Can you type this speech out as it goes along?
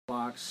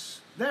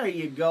Talks. There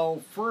you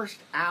go. First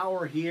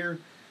hour here.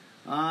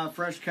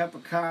 Fresh cup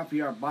of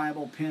coffee, our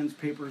Bible, pens,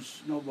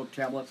 papers, notebook,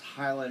 tablets,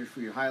 highlighters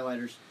for your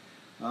highlighters.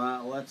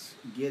 Let's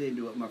get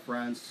into it, my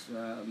friends.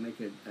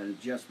 Make an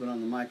adjustment on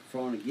the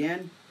microphone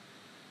again.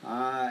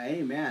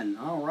 Amen.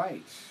 All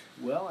right.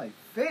 Well, I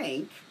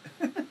think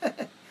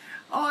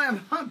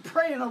I'm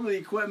praying over the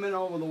equipment,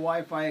 over the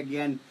Wi-Fi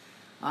again.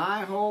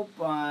 I hope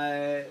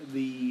that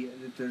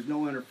there's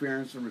no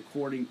interference in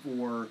recording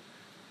for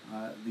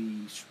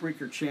the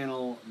Spreaker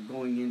channel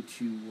going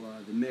into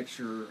the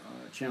Mixer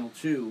channel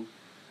 2.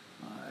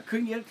 I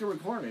couldn't get it to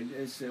record it.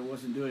 It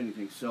wasn't doing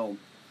anything. So,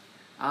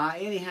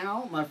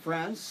 anyhow, my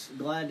friends,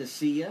 glad to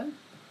see you.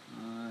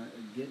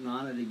 Getting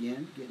on it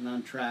again, getting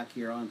on track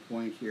here, on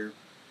point here.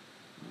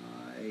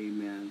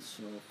 Amen.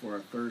 So, for a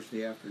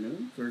Thursday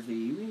afternoon, Thursday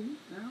evening,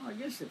 well, I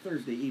guess a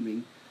Thursday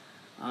evening,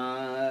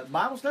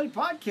 Bible study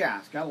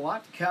podcast. Got a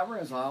lot to cover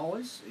as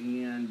always,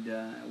 and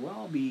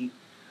well,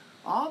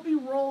 I'll be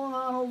rolling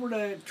on over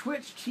to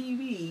Twitch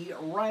TV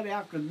right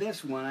after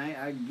this one.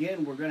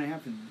 Again, we're going to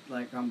have to,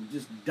 I'm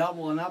just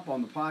doubling up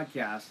on the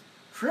podcast,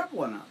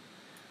 tripling up.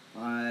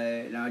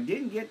 Now, I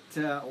didn't get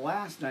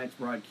last night's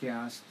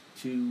broadcast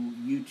to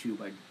YouTube.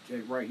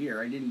 Right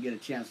here, I didn't get a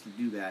chance to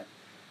do that.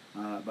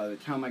 By the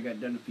time I got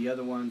done with the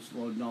other ones,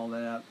 loading all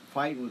that up,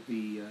 fighting with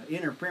the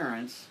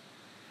interference,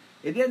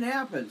 it didn't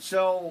happen.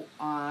 So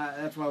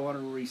that's why I wanted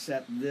to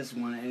reset this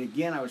one. And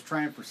again, I was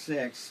trying for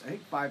 6, I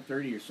think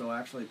 5:30 or so. I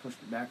actually pushed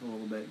it back a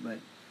little bit, but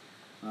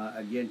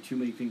again, too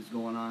many things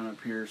going on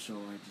up here, so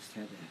I just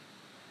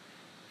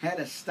had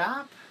to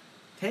stop,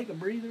 take a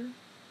breather,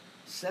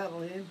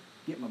 settle in,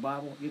 get my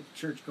Bible, get the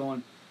church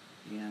going,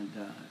 and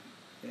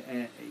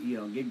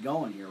get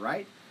going here,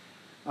 right?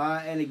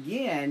 And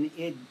again,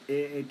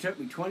 it took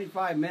me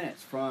 25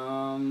 minutes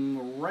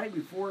from right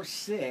before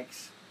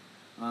 6,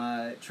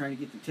 trying to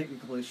get the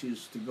technical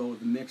issues to go with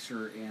the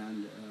Mixer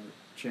and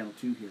channel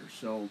 2 here.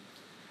 So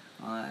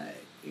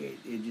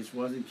it just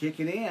wasn't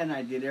kicking in.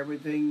 I did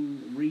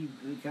everything,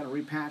 kind of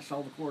repatched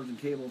all the cords and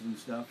cables and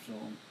stuff. So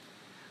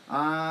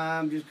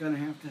I'm just going to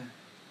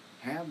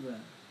have the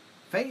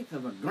faith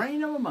of a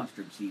grain of a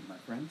mustard seed, my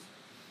friends.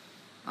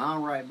 All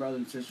right, brothers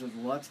and sisters,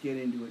 let's get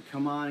into it.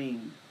 Come on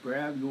in.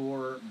 Grab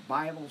your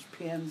Bibles,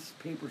 pens,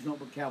 papers,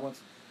 notebook,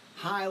 tablets,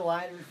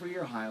 highlighters for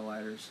your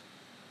highlighters.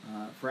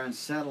 Friends,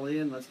 settle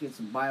in. Let's get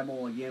some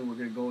Bible. Again, we're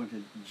going to go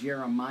into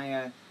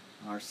Jeremiah,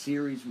 our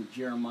series with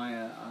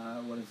Jeremiah,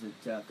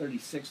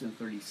 36 and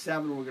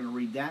 37. We're going to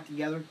read that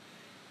together.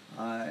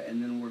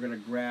 And then we're going to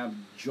grab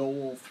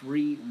Joel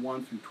 3,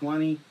 1 through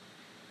 20.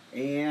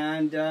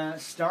 And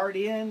start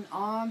in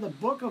on the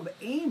book of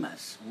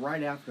Amos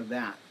right after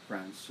that,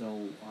 friends.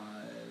 So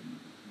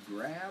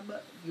grab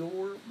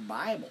your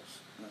Bibles.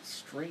 Let's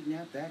straighten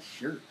out that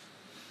shirt.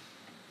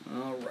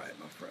 All right,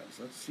 my friends.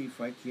 Let's see if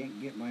I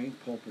can't get my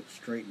pulpit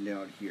straightened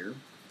out here.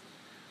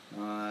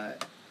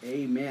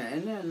 Amen.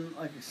 And then,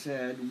 like I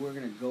said, we're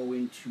going to go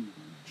into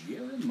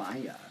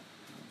Jeremiah.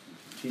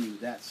 Continue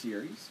that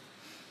series.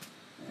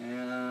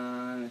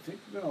 And I think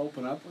we're going to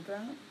open up with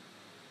that.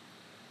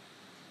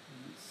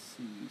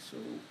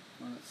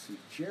 Let's see,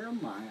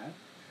 Jeremiah.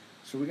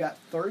 So we got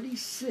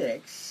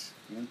 36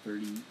 and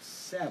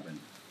 37.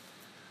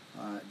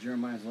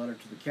 Jeremiah's letter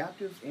to the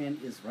captives,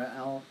 and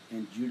Israel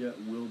and Judah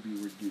will be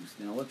reduced.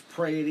 Now let's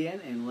pray it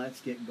in, and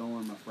let's get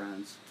going, my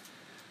friends.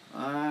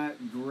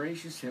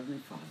 Gracious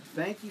Heavenly Father,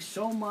 thank you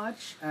so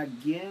much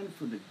again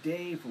for the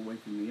day, for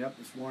waking me up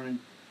this morning,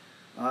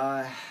 as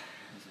I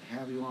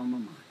have you on my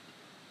mind.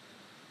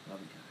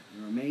 Father God,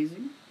 you're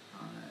amazing.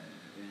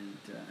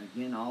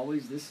 Again,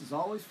 this is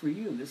always for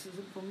you. This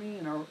isn't for me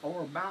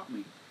or about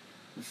me.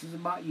 This is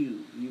about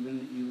you.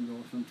 Even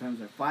though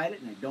sometimes I fight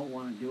it and I don't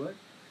want to do it,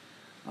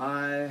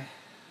 I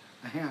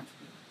have to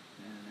do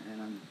it.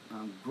 And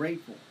I'm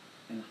grateful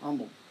and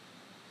humbled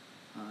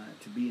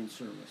to be in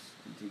service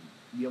and to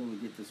be able to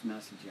get this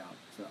message out.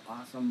 It's an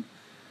awesome,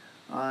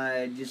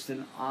 just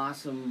an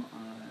awesome,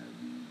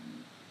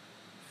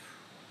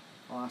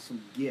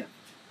 awesome gift,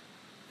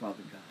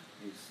 Father God.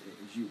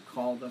 As you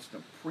called us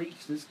to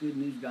preach this good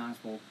news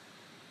gospel,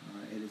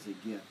 it is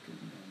a gift,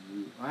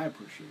 and I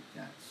appreciate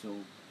that. So,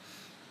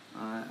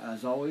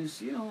 as always,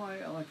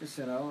 like I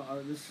said,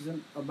 this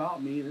isn't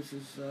about me. This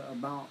is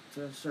about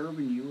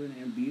serving you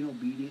and being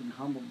obedient and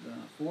humbled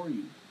for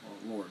you,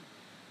 oh Lord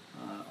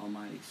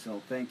Almighty.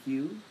 So, thank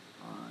you,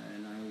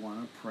 and I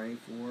want to pray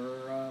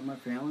for my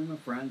family, my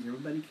friends,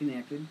 everybody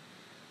connected.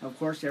 Of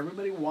course,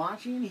 everybody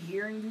watching and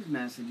hearing these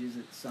messages,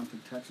 that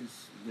something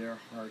touches their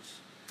hearts.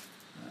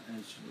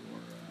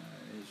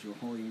 As your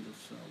holy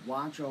angels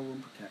watch over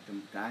them, protect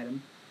them, guide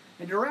them,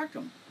 and direct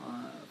them,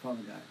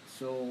 Father God.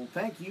 So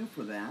thank you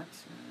for that,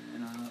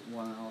 and I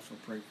want to also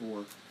pray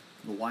for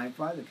the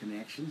Wi-Fi, the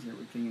connections,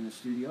 everything in the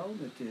studio,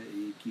 that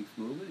it keeps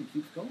moving and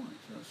keeps going,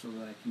 so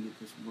that I can get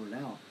this word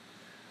out,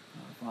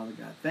 Father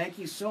God. Thank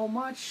you so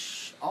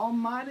much,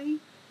 Almighty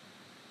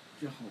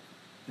Jehovah.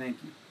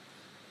 Thank you.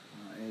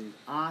 It is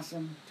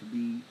awesome to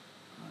be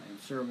in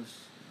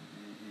service,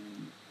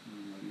 and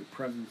your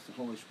presence, the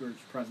Holy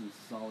Spirit's presence,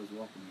 is always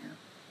welcome here.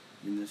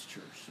 in this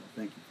church. So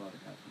thank you, Father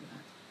God, for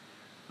that.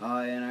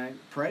 And I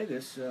pray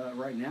this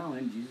right now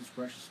in Jesus'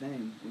 precious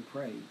name. We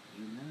pray.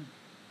 Amen.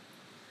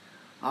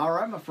 All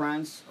right, my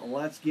friends,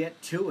 let's get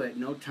to it.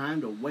 No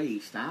time to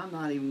waste. I'm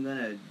not even going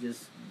to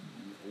just,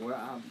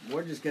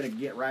 we're just going to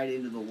get right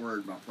into the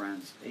Word, my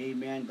friends.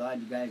 Amen. Glad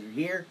you guys are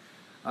here.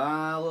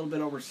 A little bit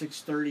over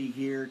 6:30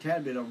 here,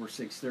 tad bit over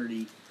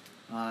 6:30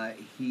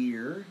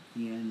 here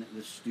in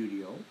the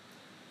studio.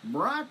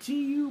 Brought to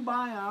you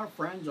by our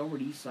friends over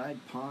at Eastside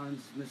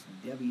Ponds. Miss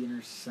Debbie and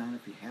her son,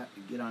 if you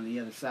happen to get on the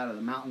other side of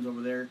the mountains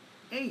over there,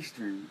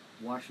 Eastern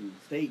Washington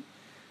State.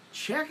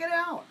 Check it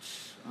out,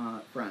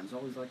 friends.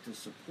 Always like to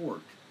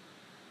support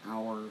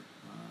our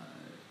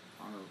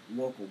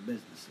local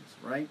businesses,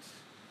 right?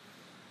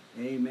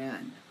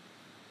 Amen.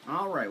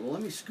 All right, well,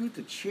 let me scoot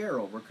the chair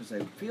over because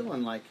I'm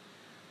feeling like,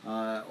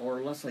 or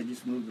unless I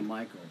just move the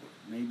mic over.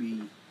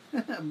 Maybe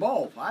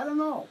both. I don't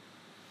know.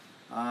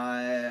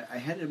 I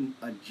had to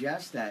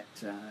adjust that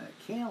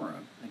camera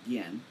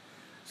again.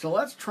 So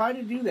let's try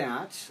to do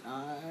that.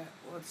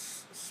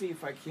 Let's see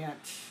if I can't.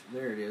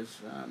 There it is.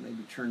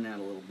 Maybe turn that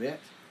a little bit.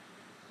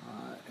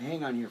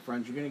 Hang on here,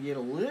 friends. You're going to get a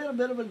little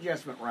bit of an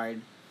adjustment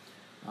ride.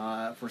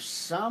 For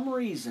some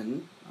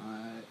reason,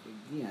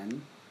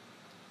 again,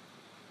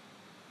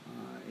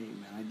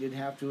 amen, I did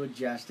have to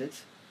adjust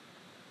it.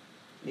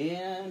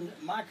 And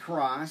my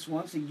cross,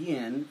 once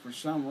again, for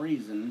some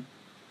reason.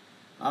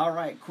 All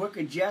right, quick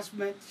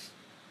adjustments.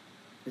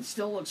 It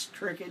still looks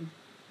crooked.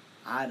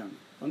 I don't know.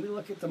 Let me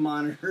look at the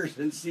monitors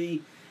and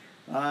see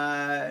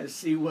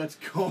what's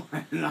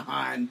going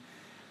on.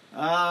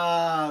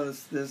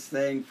 This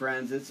thing,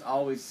 friends. It's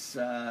always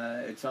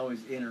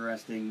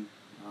interesting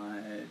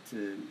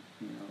to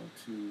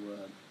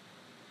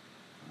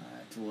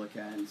look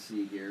at and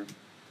see here.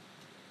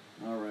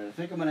 All right, I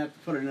think I'm gonna have to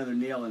put another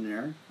nail in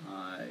there.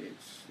 It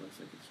looks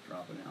like it's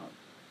dropping out.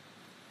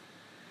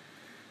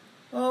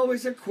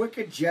 Always a quick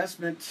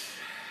adjustment.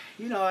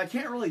 You know, I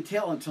can't really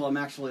tell until I'm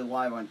actually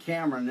live on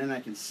camera, and then I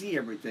can see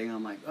everything.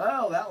 I'm like,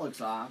 oh, that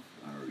looks off,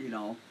 or you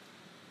know.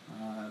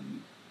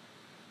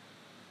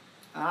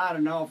 I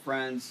don't know,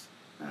 friends.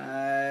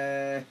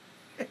 It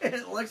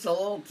looks a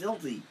little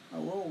tilty, a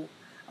little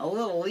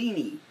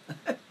leany,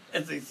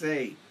 as they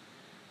say.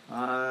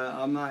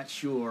 I'm not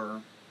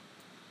sure.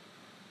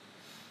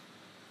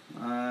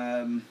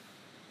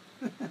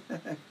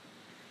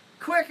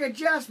 Quick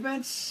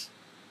adjustments.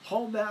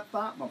 Hold that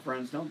thought, my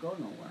friends. Don't go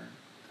nowhere.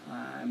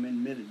 I'm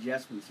in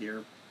mid-adjustments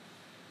here.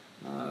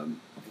 Amen.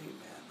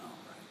 All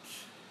right.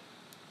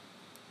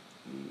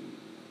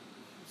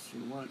 Let's see.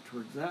 Want it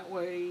towards that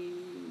way,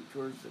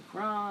 towards the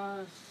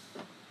cross.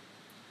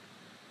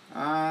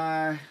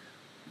 I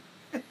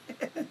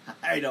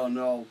don't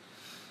know.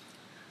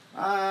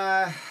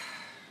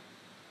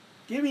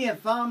 Give me a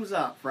thumbs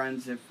up,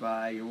 friends, if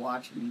you're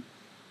watching,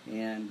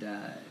 and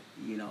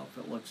you know, if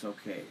it looks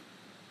okay.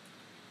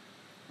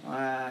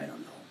 I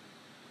don't know.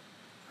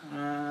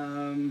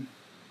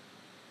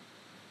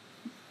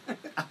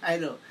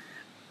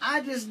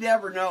 I just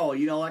never know.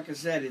 You know, like I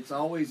said, it's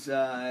always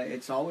day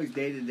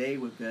to day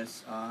with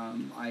this.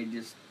 I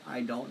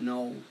don't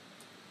know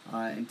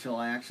until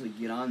I actually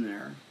get on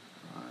there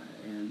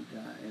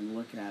and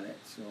look at it.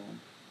 So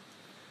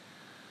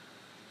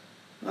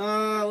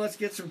let's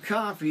get some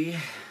coffee.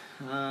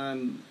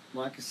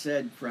 Like I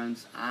said,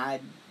 friends,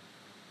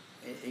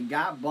 it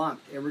got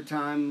bumped every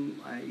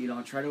time I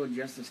try to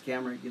adjust this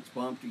camera. It gets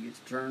bumped, it gets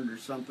turned or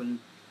something.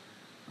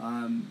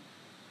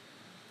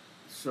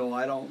 So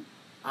I don't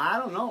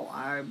know.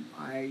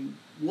 I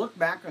look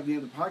back on the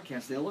other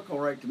podcasts, they look all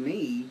right to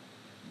me,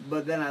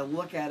 but then I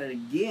look at it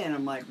again.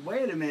 I'm like,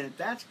 wait a minute,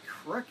 that's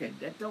crooked.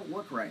 That don't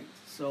look right.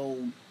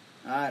 So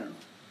I don't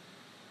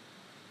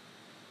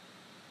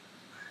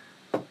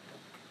know.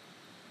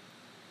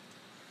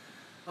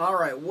 All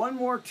right, one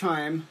more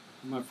time,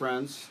 my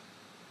friends.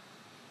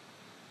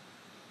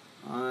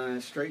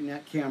 Straighten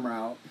that camera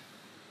out.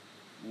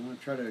 I want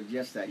to try to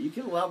adjust that. You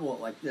can level it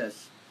like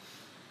this.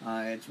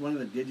 It's one of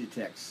the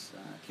Digitex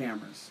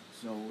cameras,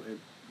 so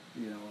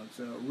it's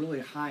a really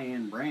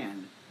high-end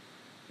brand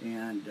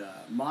and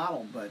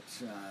model, but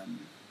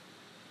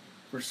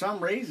for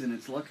some reason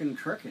it's looking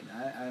crooked.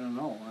 I don't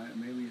know.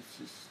 Maybe it's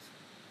just.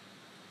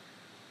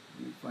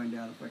 Let me find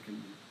out if I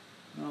can.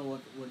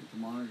 Look at the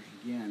monitors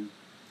again.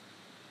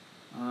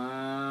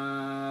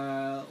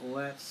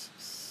 Let's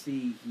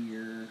see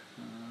here.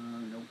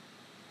 Nope.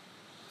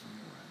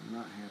 I'm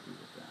not happy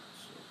with that.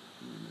 So,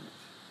 give me a minute.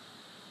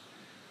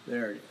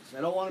 There it is.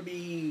 I don't want to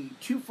be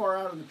too far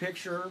out of the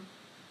picture,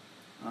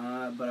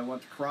 but I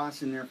want the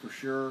cross in there for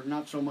sure.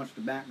 Not so much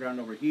the background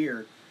over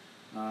here,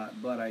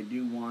 but I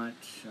do want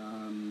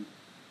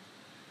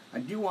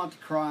the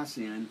cross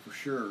in for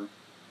sure.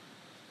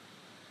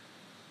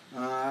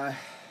 I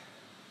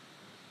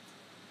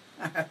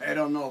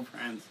don't know,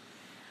 friends.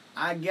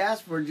 I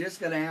guess we're just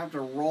going to have to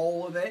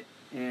roll with it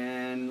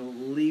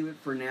and leave it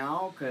for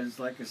now, because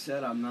like I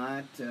said, I'm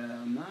not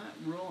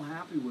real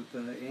happy with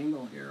the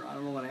angle here. I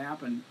don't know what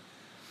happened.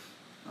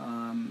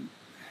 I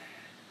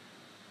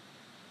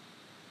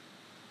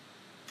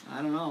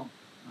don't know.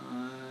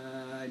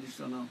 I just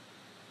don't know.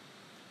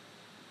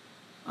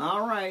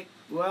 All right.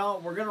 Well,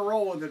 we're going to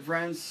roll with it,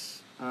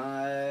 friends.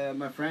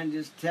 My friend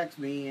just texted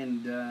me,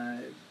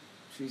 and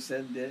she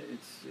said that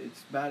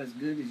it's about as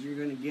good as you're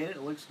going to get it.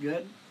 It looks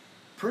good.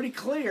 Pretty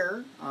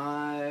clear,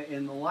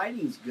 and the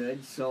lighting's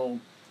good.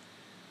 So,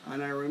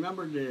 and I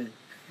remembered to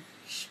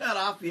shut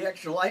off the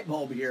extra light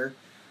bulb here,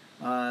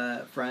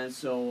 friends.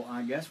 So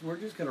I guess we're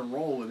just going to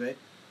roll with it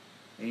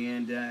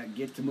and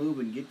get to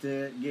moving, get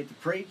to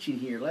preaching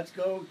here. Let's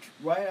go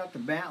right off the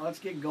bat. Let's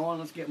get going.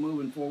 Let's get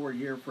moving forward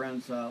here,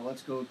 friends.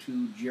 Let's go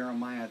to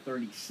Jeremiah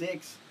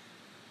 36.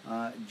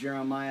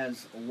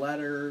 Jeremiah's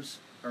letter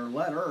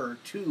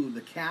to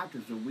the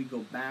captives, as we go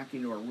back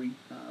into our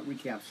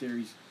recap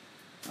series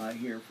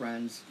here,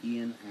 friends,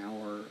 in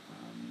our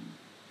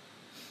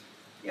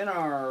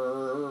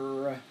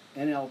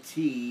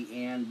NLT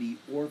and the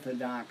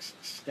Orthodox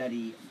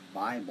Study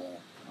Bible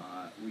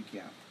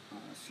recap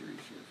series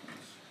here, friends.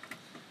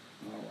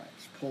 All right,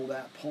 let's pull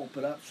that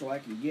pulpit up so I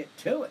can get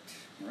to it,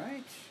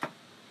 right?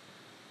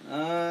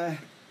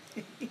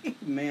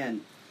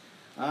 Man.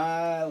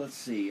 Let's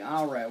see.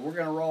 All right, we're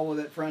going to roll with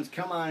it, friends.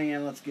 Come on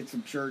in. Let's get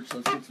some church.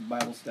 Let's get some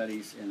Bible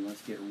studies, and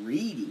let's get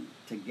reading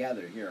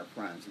together here,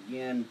 friends.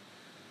 Again,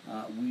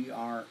 we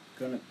are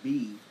going to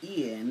be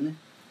in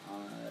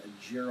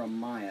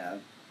Jeremiah.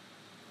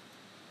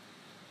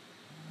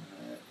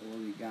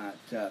 We got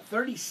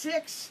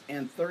 36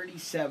 and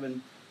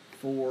 37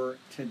 for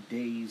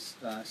today's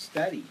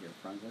study here,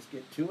 friends. Let's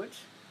get to it.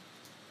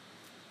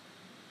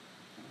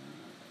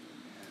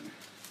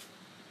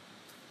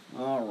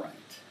 All right.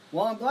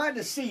 Well, I'm glad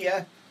to see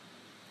you.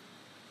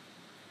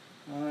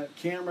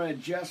 Camera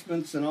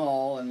adjustments and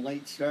all, and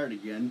late start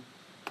again.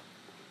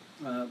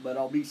 But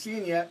I'll be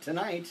seeing you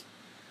tonight.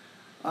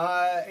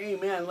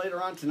 Amen. Later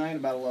on tonight,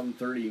 about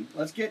 11:30.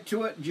 Let's get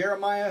to it.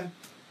 Jeremiah,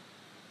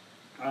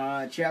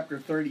 chapter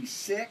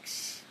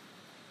 36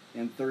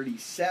 and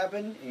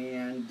 37,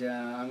 and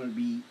I'm going to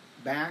be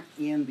back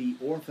in the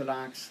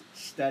Orthodox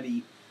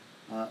Study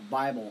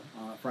Bible,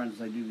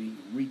 friends. I do the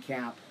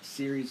recap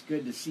series.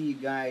 Good to see you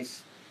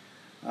guys.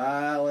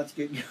 Let's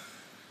get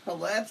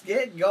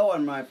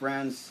going, my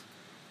friends.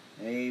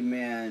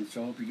 Amen.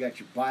 So I hope you got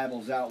your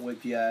Bibles out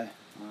with you.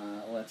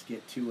 Let's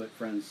get to it,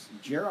 friends.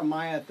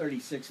 Jeremiah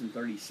 36 and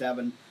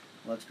 37.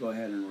 Let's go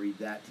ahead and read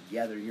that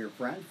together here,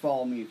 friends.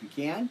 Follow me if you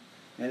can.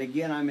 And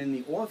again, I'm in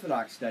the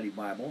Orthodox Study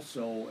Bible,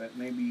 so it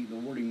may be, the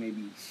wording may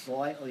be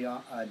slightly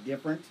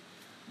different,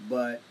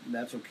 but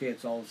that's okay.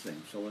 It's all the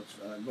same. So let's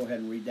go ahead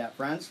and read that,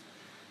 friends.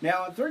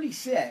 Now, in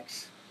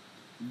 36,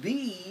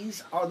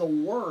 these are the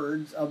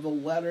words of the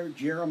letter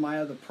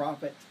Jeremiah the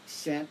prophet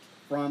sent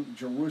from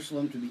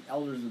Jerusalem to the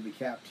elders of the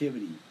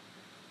captivity,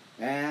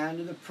 and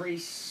to the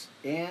priests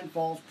and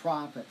false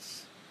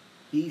prophets.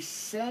 He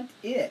sent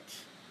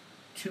it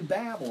to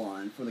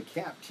Babylon for the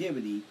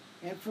captivity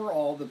and for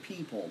all the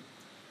people,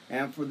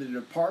 and for the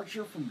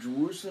departure from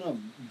Jerusalem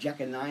of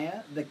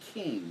Jeconiah the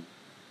king,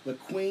 the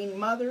queen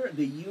mother,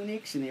 the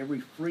eunuchs, and every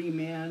free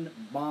man,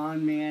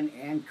 bondman,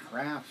 and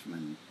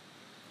craftsman.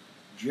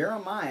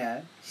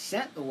 Jeremiah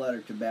sent the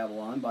letter to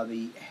Babylon by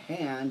the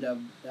hand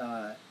of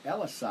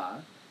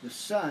Elisha, the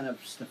son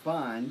of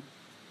Shaphan,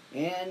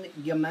 and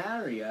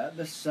Gemariah,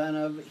 the son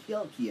of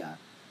Hilkiah,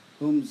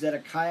 whom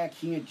Zedekiah,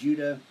 king of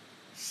Judah,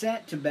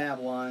 sent to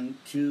Babylon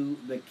to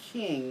the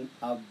king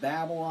of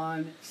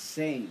Babylon,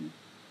 saying,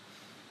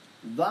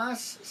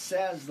 Thus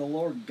says the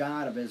Lord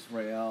God of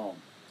Israel,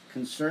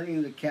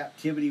 concerning the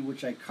captivity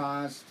which I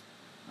caused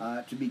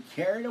to be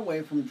carried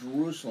away from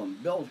Jerusalem.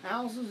 Build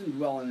houses and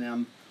dwell in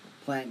them,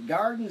 plant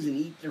gardens and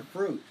eat their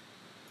fruit.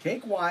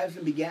 Take wives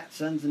and begat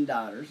sons and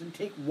daughters, and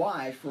take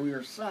wives for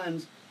your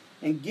sons,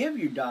 and give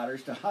your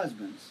daughters to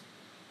husbands,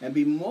 and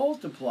be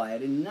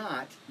multiplied and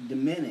not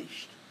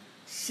diminished.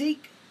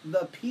 Seek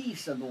the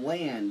peace of the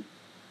land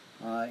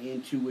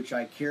into which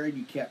I carried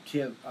you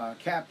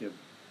captive.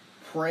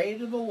 Pray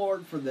to the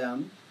Lord for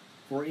them,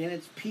 for in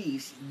its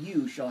peace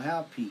you shall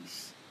have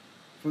peace.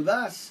 For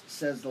thus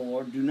says the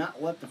Lord, do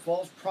not let the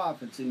false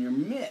prophets in your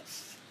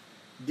midst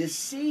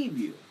deceive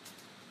you,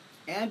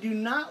 and do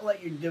not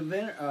let your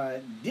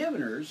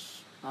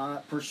diviners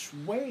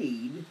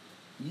persuade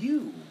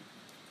you,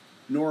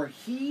 nor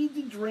heed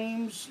the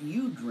dreams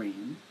you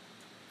dream,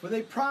 for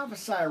they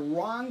prophesy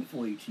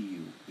wrongfully to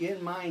you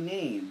in my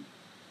name,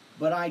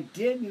 but I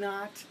did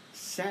not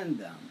send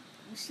them.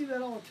 We see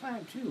that all the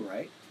time too,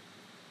 right?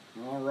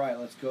 All right,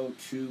 let's go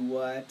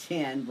to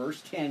 10, verse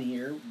 10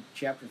 here,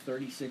 chapter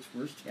 36,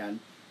 verse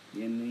 10,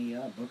 in the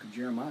book of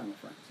Jeremiah, my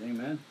friends.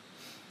 Amen.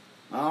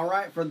 All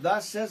right, for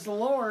thus says the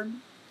Lord,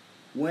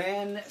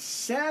 when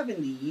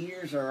 70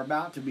 years are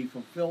about to be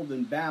fulfilled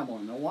in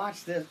Babylon. Now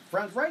watch this.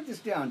 Friends, write this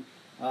down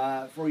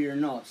for your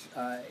notes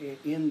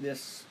in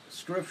this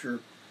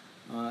scripture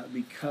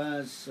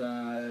because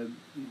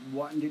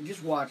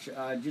just watch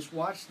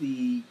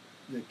the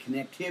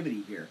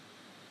connectivity here.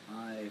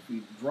 If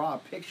we draw a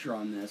picture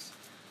on this,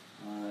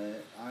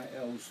 it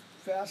was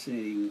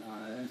fascinating.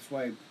 That's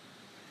why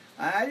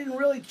I didn't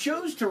really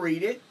choose to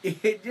read it.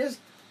 It just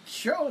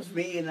shows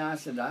me, and I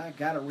said, I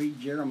got to read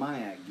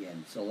Jeremiah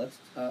again. So let's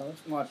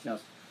watch now.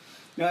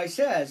 Now he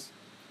says,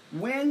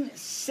 when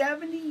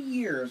 70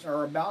 years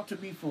are about to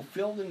be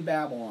fulfilled in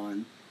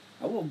Babylon,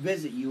 I will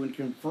visit you and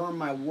confirm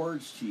my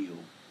words to you,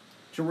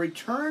 to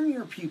return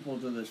your people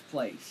to this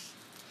place.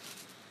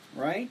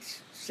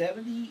 Right?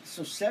 70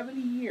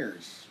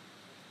 years.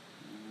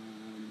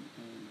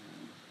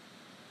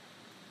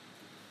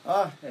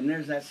 And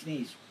there's that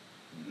sneeze.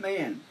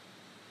 Man.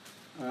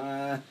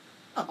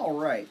 All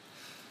right.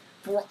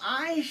 For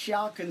I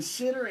shall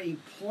consider a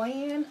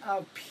plan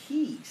of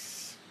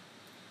peace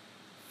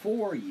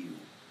for you,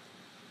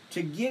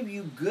 to give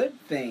you good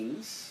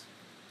things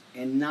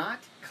and not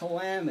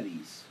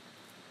calamities.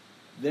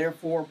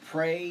 Therefore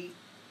pray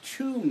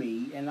to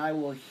me, and I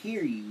will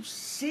hear you.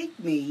 Seek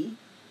me,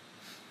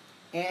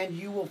 and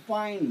you will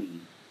find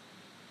me.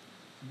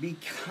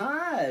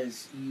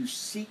 Because you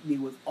seek me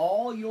with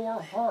all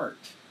your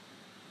heart,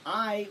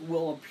 I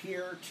will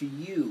appear to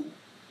you.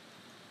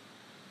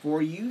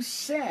 For you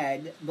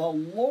said, the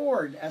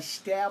Lord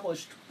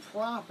established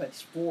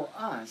prophets for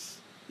us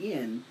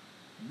in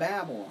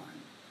Babylon.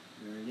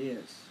 There it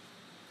is.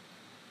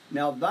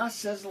 Now thus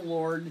says the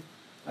Lord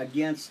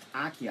against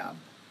Achab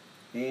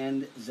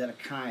and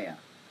Zedekiah,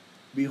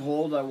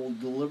 behold, I will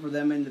deliver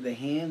them into the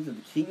hands of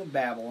the king of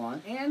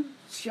Babylon, and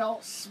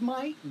shall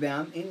smite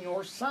them in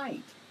your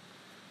sight.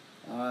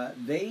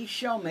 They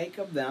shall make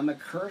of them a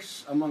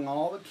curse among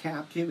all the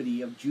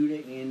captivity of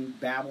Judah in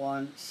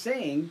Babylon,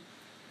 saying,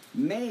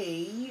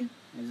 may,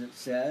 as it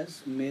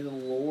says, may the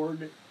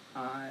Lord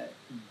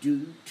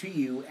do to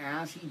you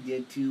as he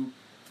did to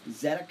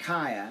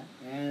Zedekiah,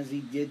 as he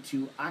did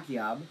to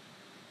Achab,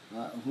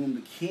 whom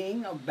the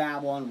king of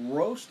Babylon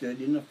roasted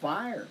in the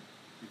fire,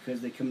 because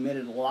they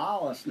committed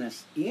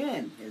lawlessness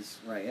in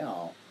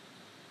Israel,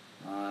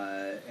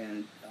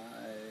 and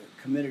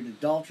committed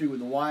adultery with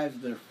the wives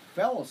of their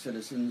fellow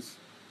citizens,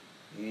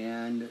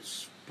 and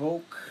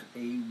spoke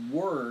a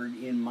word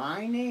in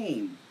my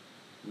name,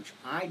 which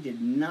I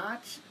did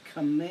not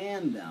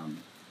command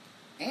them,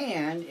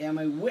 and am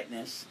a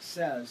witness,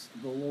 says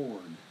the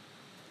Lord.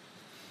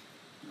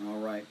 All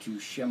right, to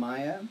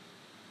Shemaiah,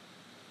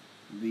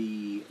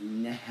 the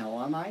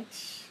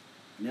Nehelamites,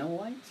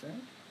 right?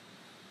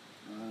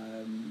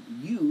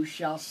 You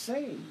shall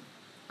say,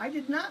 I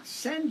did not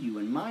send you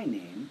in my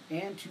name,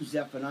 and to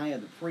Zephaniah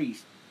the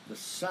priest, the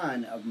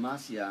son of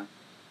Mahasiah,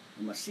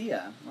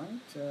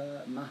 right?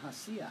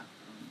 Mahasiah,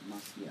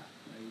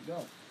 there you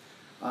go.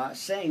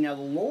 Saying, now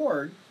the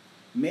Lord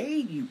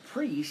made you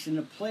priests in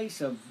the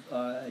place of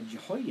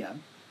Jehoiada,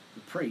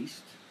 the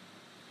priest,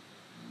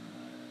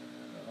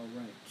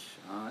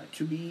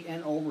 to be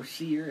an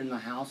overseer in the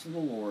house of the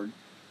Lord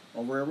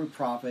over every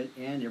prophet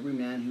and every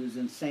man who is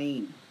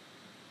insane.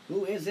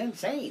 Who is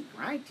insane,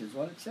 right, is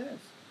what it says.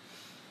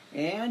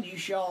 And you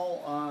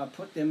shall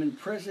put them in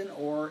prison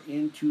or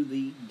into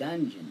the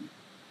dungeon.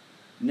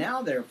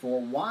 Now,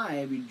 therefore, why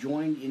have you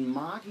joined in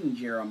mocking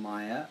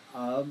Jeremiah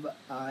of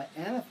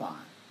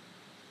Anathoth?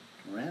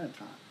 Or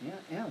Anathoth, there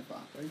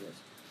it is.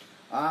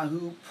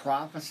 Who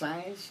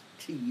prophesies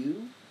to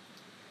you?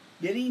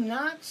 Did he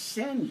not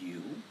send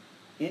you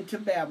into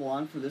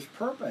Babylon for this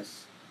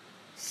purpose,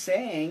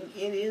 saying,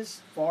 it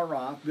is far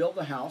off, build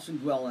a house and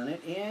dwell in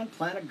it, and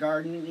plant a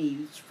garden and eat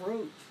its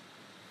fruit?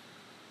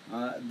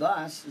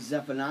 Thus,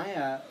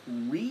 Zephaniah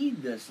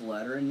read this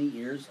letter in the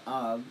ears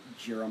of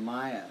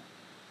Jeremiah.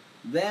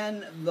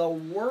 Then the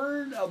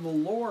word of the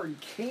Lord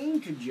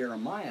came to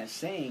Jeremiah,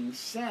 saying,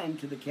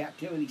 send to the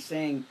captivity,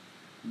 saying,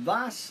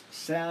 thus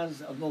says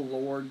the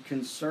Lord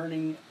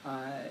concerning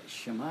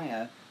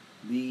Shemaiah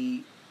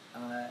the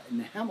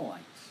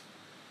Nehemites.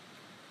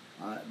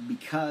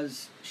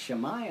 Because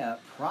Shemaiah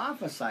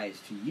prophesies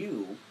to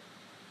you,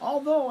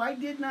 although I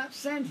did not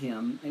send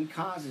him, and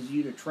causes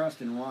you to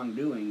trust in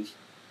wrongdoings,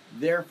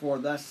 therefore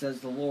thus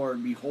says the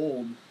Lord,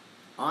 behold,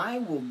 I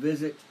will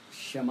visit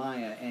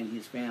Shemaiah and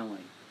his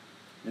family,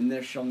 and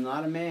there shall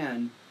not a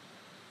man,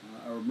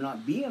 or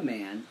not be a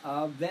man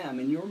of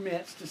them in your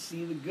midst to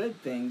see the good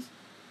things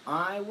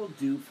I will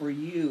do for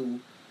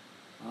you.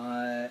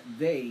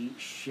 They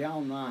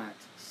shall not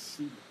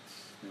see it.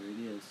 There it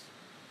is.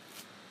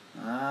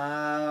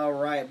 All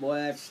right, boy,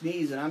 that's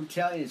sneezing. I'm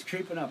telling you, it's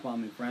creeping up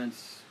on me,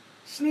 friends.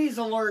 Sneeze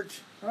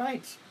alert,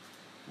 right?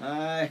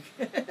 You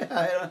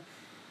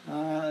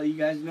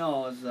guys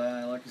know, as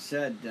like I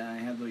said, I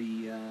have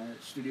the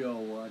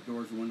studio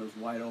doors and windows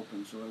wide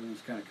open, so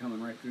everything's kind of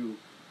coming right through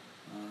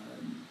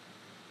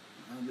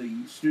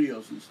the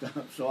studios and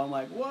stuff. So I'm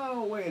like,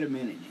 whoa, wait a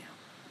minute now.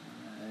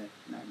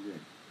 Not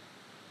good.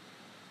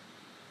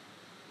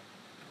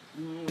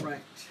 All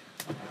right.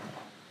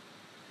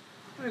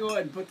 I'm going to go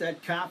ahead and put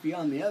that copy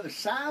on the other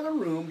side of the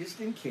room, just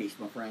in case,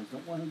 my friends.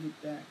 Don't want to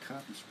get that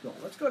copy spilled.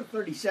 Let's go to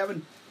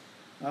 37.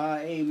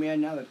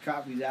 Amen. Now that the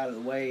copy's out of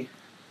the way,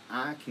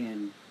 I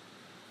can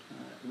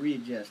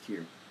readjust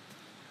here.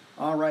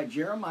 All right,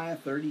 Jeremiah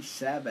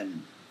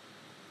 37.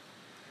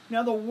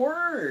 Now the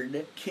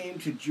word came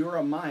to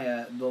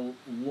Jeremiah the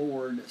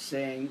Lord,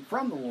 saying,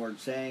 from the Lord,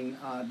 saying,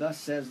 thus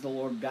says the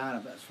Lord God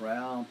of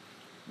Israel,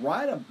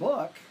 write a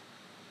book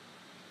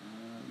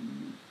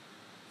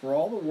for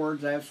all the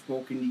words I have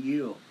spoken to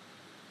you.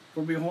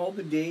 For behold,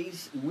 the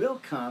days will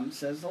come,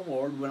 says the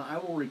Lord, when I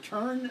will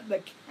return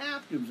the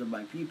captives of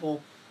my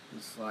people,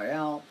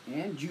 Israel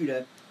and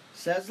Judah,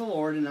 says the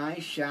Lord, and I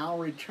shall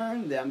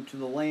return them to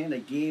the land I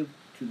gave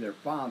to their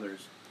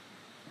fathers,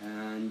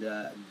 and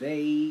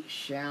they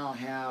shall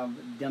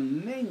have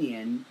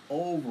dominion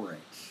over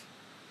it.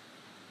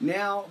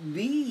 Now,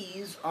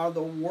 these are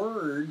the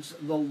words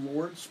the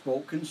Lord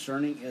spoke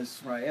concerning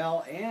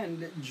Israel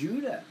and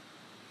Judah,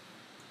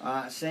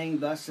 saying,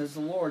 thus says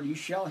the Lord, you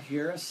shall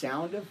hear a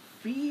sound of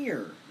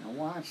fear. Now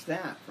watch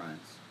that,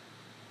 friends.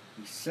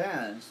 He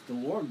says, the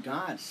Lord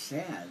God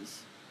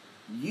says,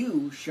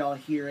 you shall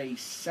hear a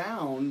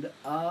sound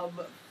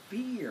of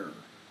fear.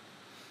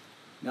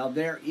 Now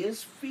there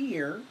is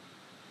fear,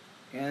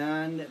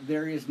 and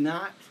there is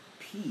not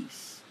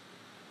peace.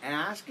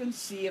 Ask and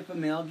see if a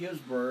male gives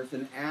birth,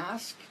 and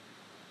ask,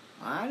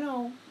 I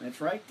know,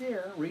 it's right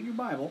there, read your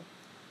Bible,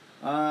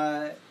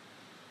 and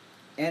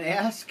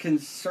ask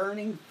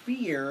concerning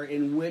fear,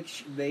 in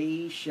which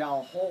they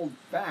shall hold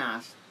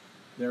fast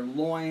their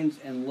loins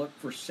and look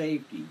for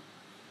safety.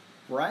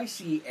 For I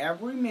see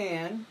every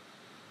man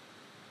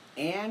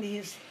and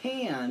his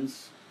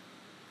hands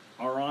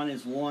are on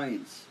his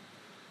loins.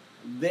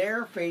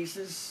 Their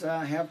faces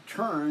have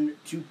turned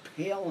to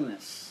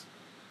paleness.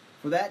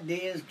 For that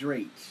day is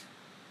great,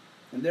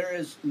 and there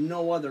is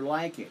no other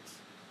like it.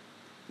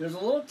 There's a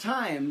little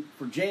time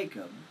for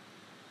Jacob,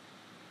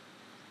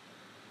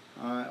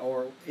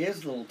 or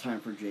is a little time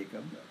for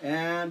Jacob,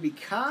 and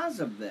because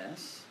of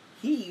this,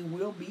 he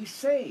will be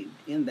saved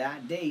in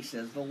that day,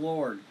 says the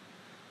Lord.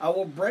 I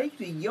will break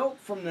the yoke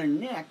from their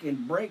neck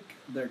and break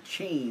their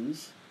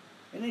chains,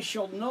 and they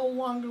shall no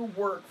longer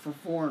work for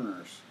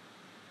foreigners,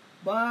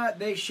 but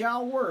they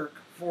shall work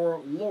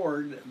for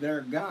Lord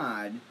their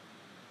God,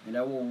 and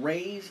I will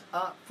raise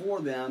up for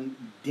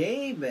them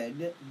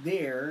David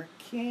their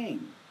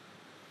king.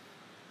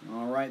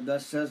 All right,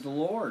 thus says the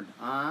Lord,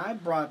 I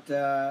brought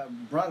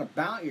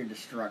about your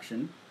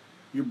destruction.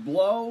 Your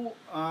blow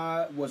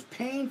was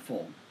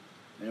painful,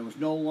 and there was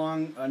no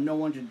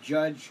one to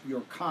judge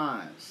your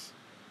cause.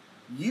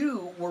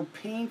 You were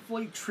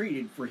painfully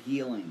treated for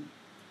healing,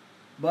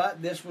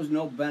 but this was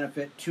no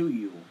benefit to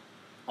you.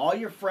 All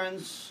your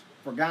friends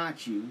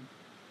forgot you.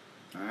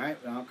 All right,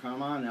 well,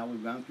 come on now,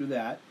 we've gone through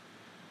that.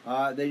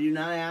 They do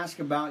not ask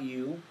about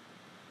you,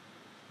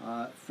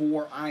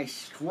 for I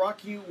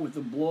struck you with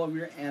the blow of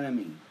your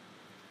enemy,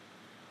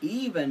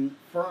 even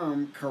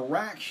firm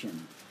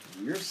correction.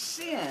 Your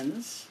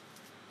sins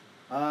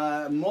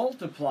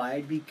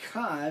multiplied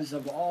because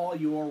of all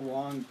your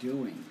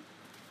wrongdoing.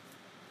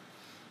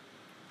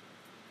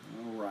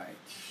 All right.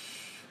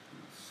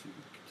 Let's see,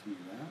 continue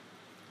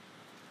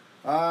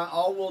that.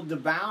 All will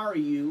devour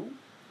you.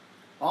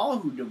 All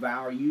who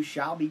devour you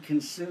shall be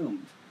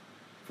consumed.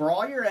 For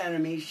all your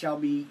enemies shall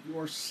be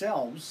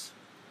yourselves,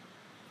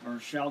 or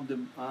shall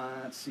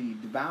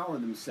devour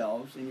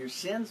themselves, and your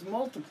sins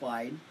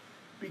multiplied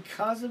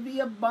because of the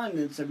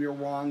abundance of your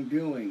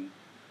wrongdoing.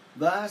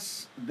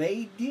 Thus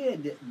they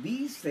did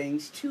these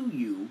things to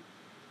you,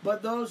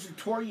 but those who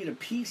tore you to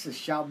pieces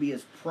shall be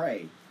as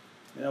prey.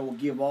 And I will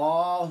give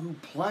all who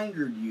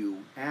plundered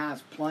you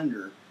as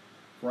plunder,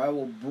 for I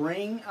will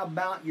bring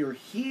about your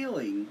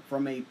healing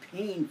from a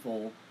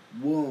painful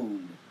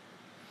wound.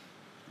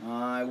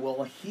 I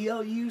will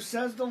heal you,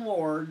 says the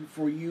Lord,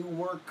 for you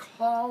were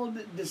called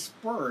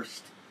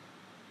dispersed.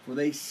 For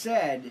they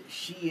said,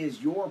 she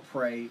is your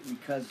prey,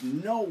 because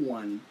no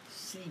one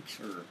seeks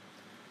her.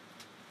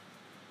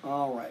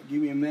 All right,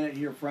 give me a minute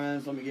here,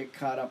 friends. Let me get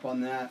caught up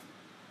on that.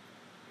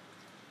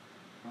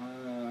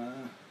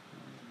 And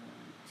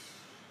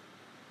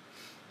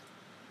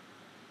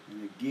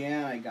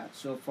again, I got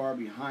so far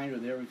behind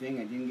with everything,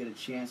 I didn't get a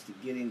chance to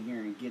get in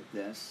here and get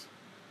this.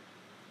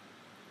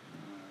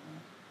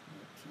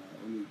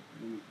 Let me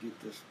get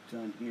this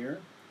done here.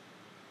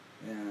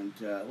 And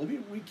let me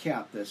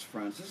recap this,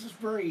 friends. This is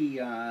very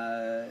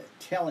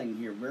telling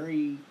here.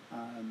 Very,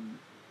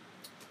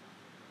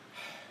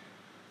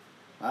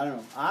 I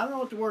don't know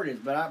what the word is,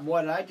 but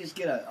I just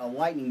get a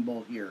lightning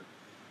bolt here.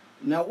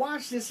 Now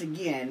watch this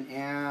again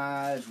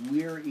as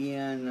we're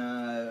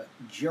in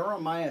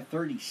Jeremiah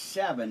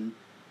 37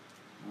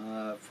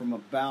 from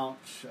about,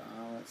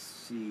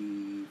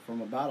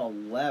 from about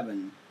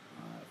 11.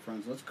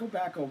 Friends, let's go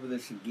back over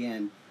this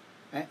again.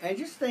 And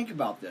just think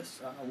about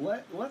this.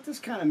 Let this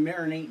kind of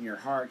marinate in your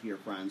heart here,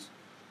 friends,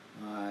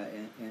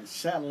 and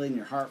settle in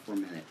your heart for a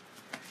minute.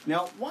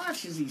 Now,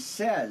 watch as he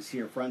says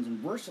here, friends, in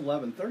verse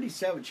 11,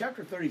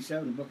 chapter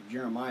 37 of the book of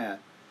Jeremiah,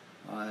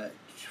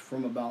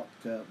 from about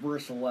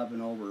verse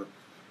 11 over.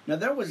 Now,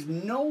 there was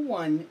no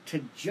one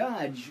to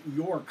judge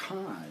your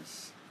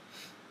cause.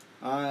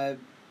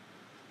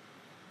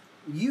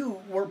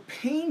 You were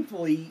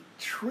painfully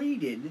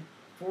treated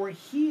for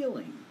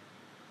healing.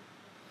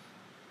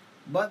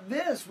 But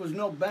this was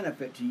no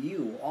benefit to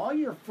you. All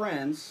your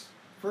friends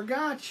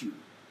forgot you.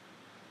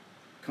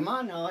 Come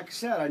on now, like I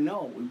said, I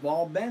know. We've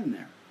all been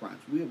there, friends.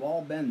 We have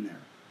all been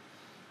there.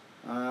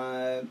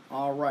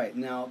 All right.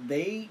 Now,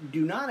 they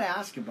do not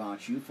ask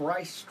about you, for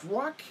I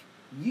struck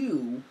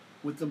you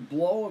with the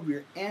blow of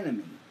your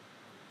enemy,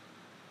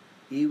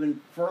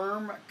 even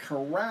firm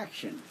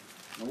correction.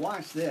 Now,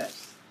 watch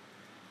this.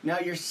 Now,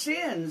 your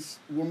sins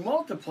were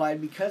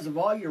multiplied because of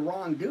all your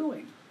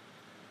wrongdoing.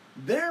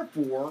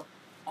 Therefore,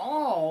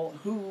 all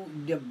who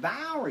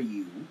devour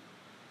you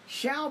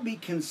shall be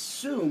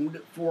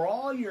consumed, for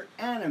all your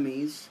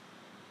enemies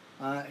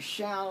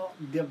shall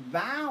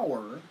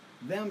devour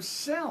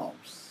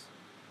themselves.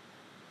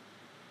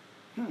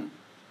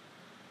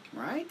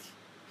 Right?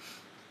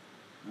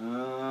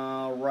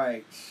 All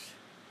right.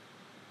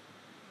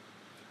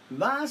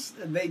 Thus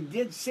they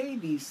did say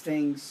these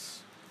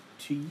things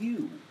to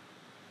you,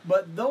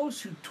 but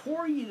those who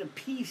tore you to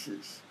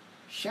pieces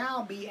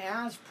shall be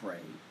as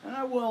prey, and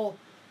I will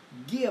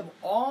give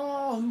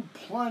all who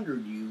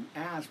plundered you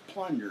as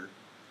plunder,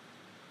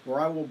 for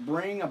I will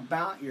bring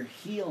about your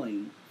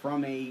healing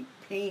from a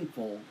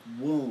painful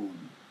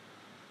wound.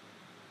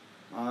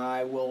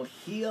 I will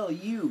heal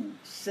you,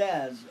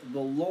 says the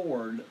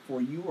Lord, for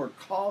you are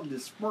called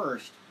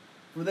dispersed.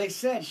 For they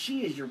said,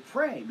 she is your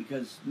prey,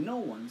 because no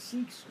one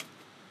seeks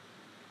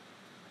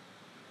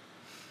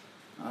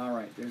her. All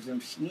right, there's them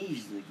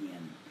sneezes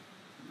again.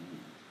 Man.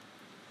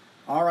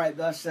 All right,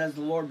 thus says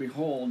the Lord,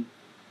 behold,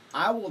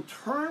 I will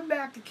turn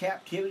back the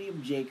captivity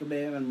of Jacob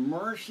and have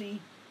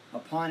mercy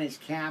upon his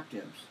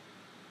captives.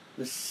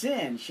 The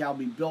sin shall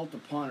be built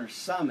upon her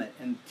summit,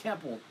 and the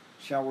temple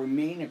shall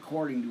remain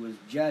according to his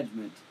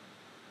judgment.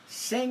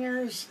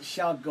 Singers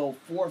shall go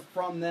forth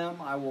from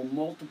them. I will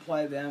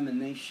multiply them,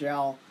 and they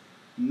shall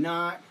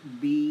not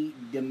be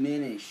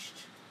diminished.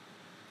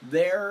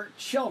 Their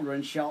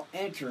children shall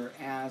enter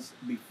as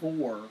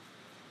before,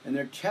 and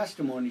their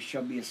testimony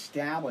shall be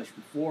established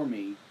before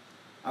me.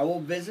 I will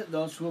visit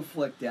those who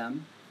afflict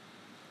them,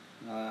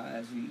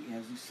 as he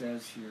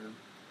says here.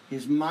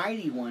 His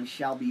mighty one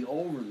shall be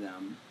over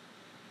them,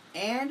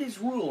 and his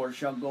ruler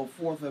shall go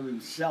forth of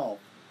himself,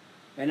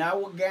 and I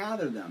will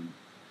gather them.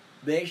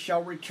 They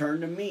shall return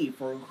to me,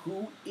 for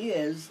who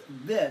is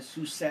this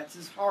who sets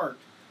his heart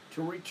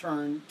to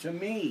return to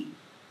me?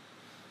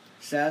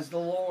 Says the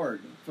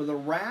Lord. For the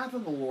wrath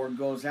of the Lord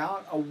goes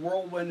out, a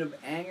whirlwind of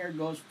anger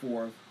goes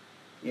forth.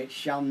 It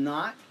shall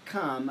not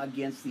come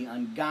against the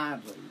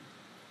ungodly.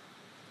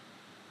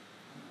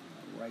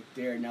 Right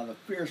there. Now the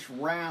fierce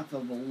wrath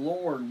of the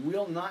Lord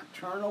will not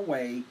turn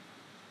away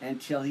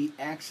until he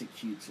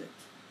executes it,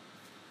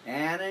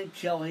 and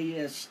until he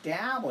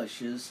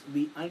establishes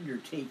the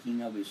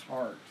undertaking of his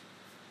heart.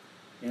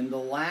 In the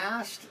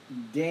last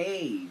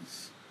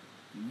days,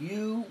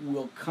 you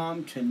will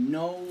come to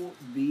know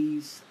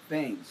these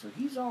things. So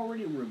he's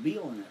already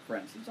revealing it,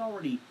 friends. He's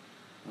already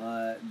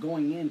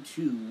going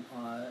into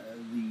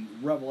the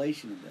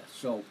revelation of this.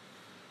 So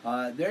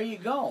there you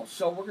go.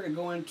 So we're going to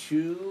go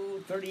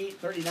into 38,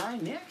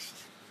 39 next.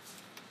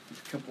 There's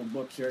a couple of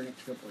books there,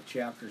 next couple of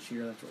chapters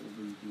here. That's what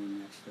we'll be doing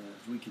next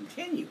as we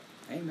continue.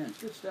 Amen.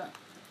 Good stuff.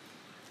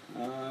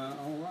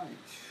 All right.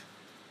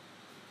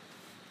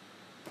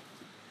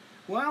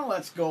 Well,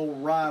 let's go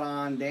right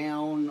on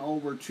down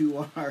over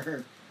to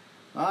our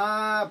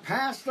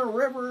past the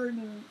river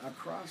and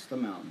across the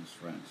mountains,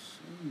 friends.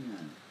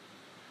 Amen.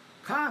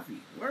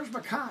 Coffee. Where's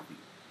my coffee?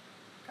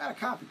 Got a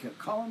coffee cup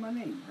calling my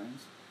name,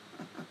 friends.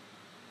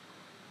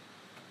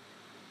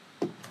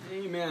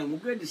 Amen. Well,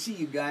 good to see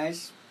you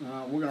guys.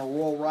 We're going to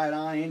roll right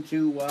on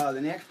into the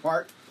next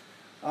part.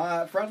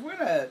 Friends, we're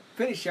going to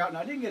finish out, and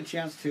I didn't get a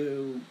chance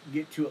to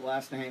get to it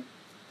last night.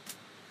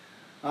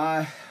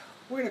 We're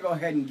going to go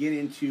ahead and get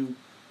into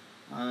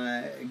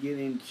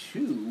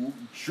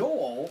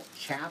Joel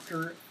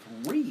chapter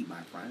 3,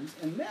 my friends.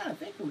 And then I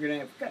think if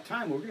we've got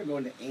time, we're going to go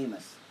into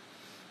Amos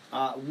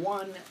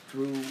 1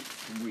 through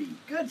 3.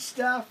 Good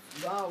stuff.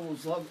 I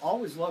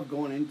always love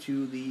going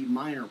into the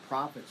minor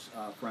prophets,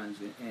 friends,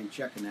 and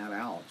checking that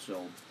out.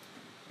 So,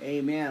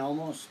 amen.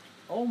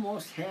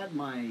 Almost had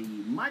my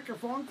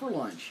microphone for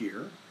lunch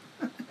here.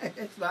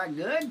 It's not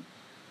good.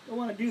 Don't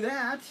want to do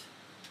that.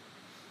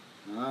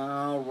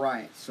 All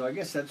right. So I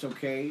guess that's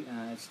okay.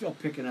 It's still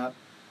picking up.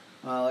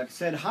 Like I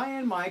said,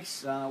 high-end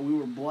mics. We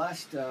were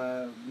blessed.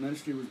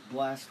 Ministry was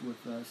blessed with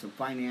some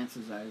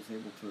finances. I was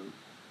able to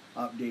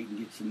update and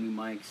get some new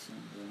mics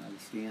and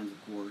the stands,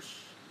 of course.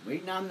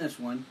 Waiting on this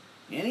one.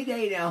 Any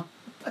day now.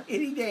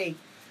 Any day.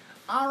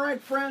 All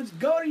right, friends.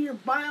 Go to your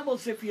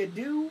Bibles if you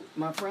do,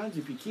 my friends,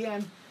 if you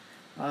can.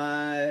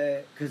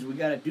 Because we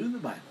got to do the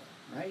Bible,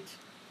 right?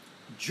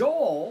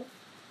 Joel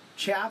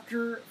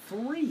chapter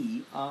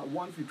 3,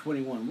 1 through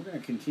 21. We're going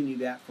to continue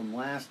that from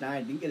last night.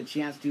 I didn't get a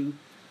chance to.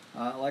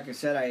 Like I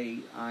said,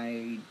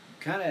 I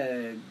kind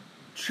of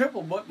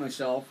triple booked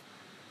myself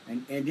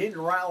and didn't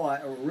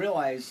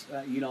realize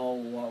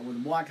with the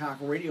Block Talk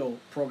radio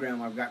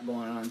program I've got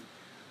going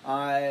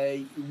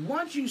on,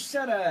 once you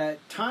set a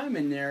time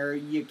in there,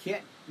 you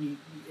can't.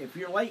 If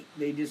you're late,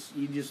 you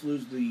just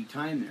lose the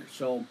time there.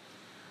 So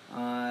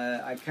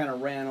I kind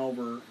of ran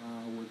over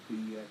with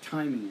the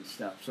timing and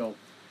stuff. So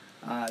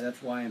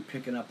That's why I'm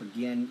picking up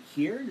again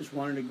here. Just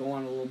wanted to go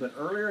on a little bit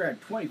earlier. I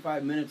had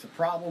 25 minutes of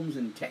problems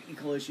and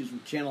technical issues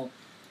with channel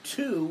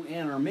 2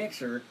 and our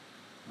mixer,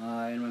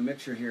 and my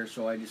mixer here,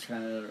 so I just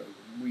kind of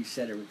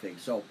reset everything.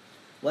 So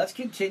let's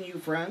continue,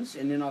 friends,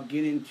 and then I'll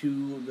get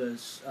into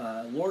this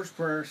Lord's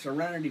Prayer,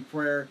 Serenity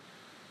Prayer,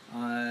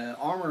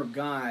 Armor of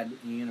God,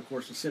 and of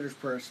course the Sinner's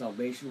Prayer of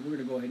Salvation. We're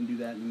going to go ahead and do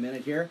that in a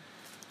minute here,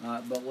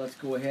 but let's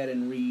go ahead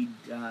and read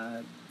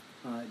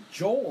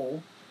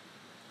Joel.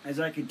 As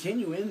I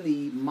continue in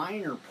the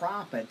minor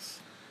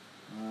prophets,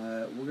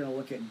 we're going to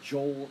look at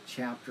Joel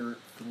chapter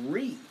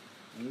 3.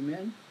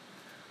 Amen.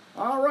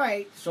 All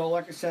right, so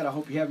like I said, I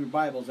hope you have your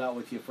Bibles out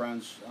with you,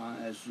 friends,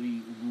 as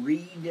we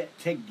read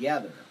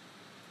together.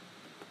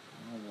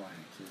 All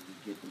right, so we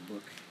get the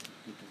book,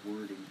 get the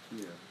wording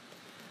here.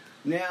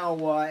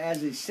 Now,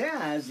 as it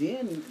says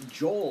in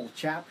Joel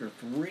chapter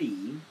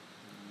 3,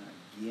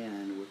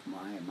 again with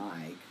my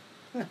mic,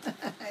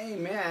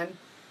 amen.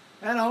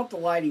 And I hope the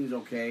lighting's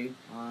okay.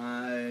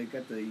 I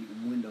got the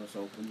windows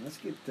open. Let's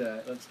get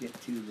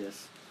to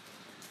this.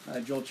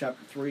 Joel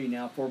chapter 3.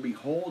 Now, for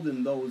behold,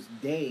 in those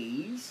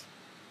days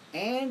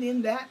and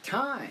in that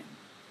time,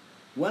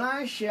 when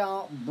I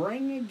shall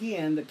bring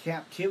again the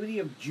captivity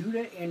of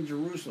Judah and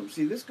Jerusalem.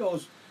 See, this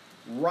goes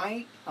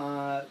right,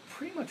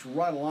 pretty much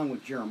right along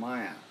with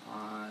Jeremiah.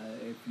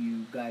 If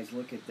you guys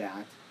look at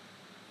that,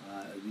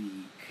 the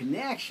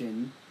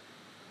connection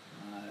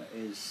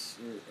is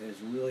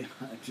really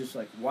just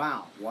like,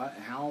 wow,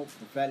 how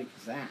prophetic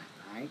is that,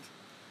 right?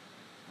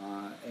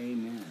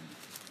 Amen.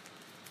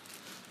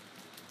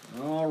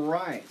 All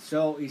right,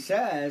 so he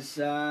says,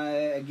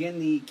 again,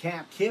 the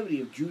captivity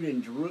of Judah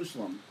and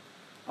Jerusalem.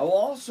 I will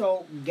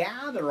also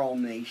gather all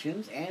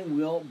nations and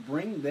will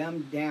bring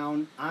them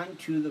down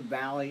unto the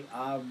valley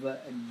of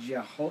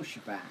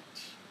Jehoshaphat.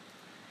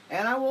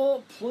 And I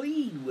will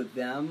plead with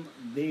them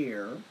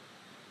there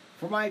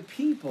for my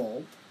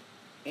people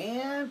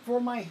and for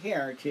my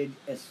heritage,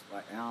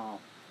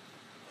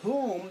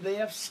 whom they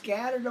have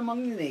scattered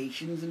among the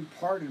nations and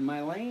parted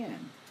my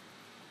land.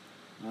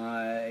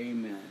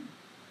 Amen.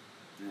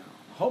 Now,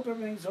 I hope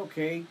everything's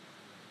okay.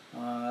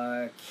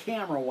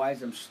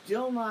 Camera-wise, I'm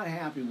still not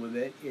happy with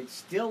it. It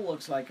still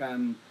looks like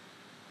I'm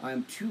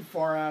too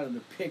far out of the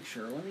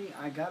picture.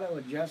 I got to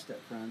adjust it,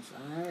 friends.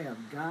 I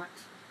have got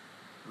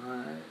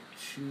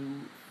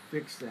to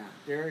fix that.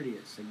 There it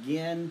is.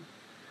 Again,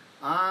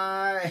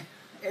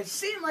 it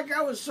seemed like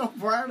I was so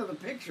far out of the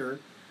picture,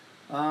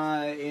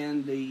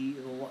 and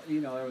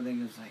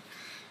everything was like,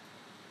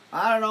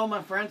 I don't know.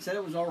 My friend said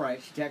it was all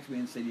right. She texted me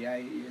and said, yeah,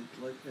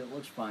 it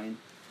looks fine.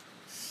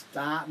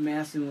 Stop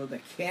messing with the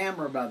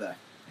camera, brother.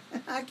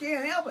 I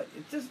can't help it.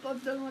 It just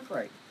doesn't look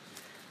right.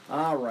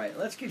 All right,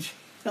 let's get.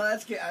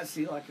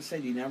 See, like I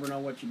said, you never know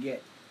what you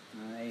get.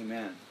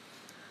 Amen.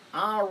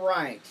 All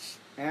right,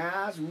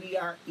 as we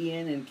are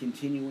in and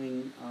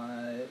continuing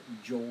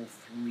Joel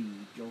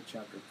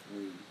chapter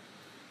 3.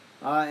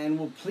 And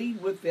will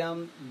plead with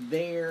them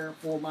there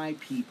for my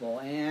people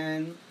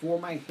and for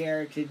my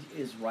heritage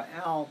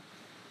Israel,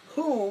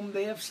 whom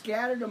they have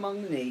scattered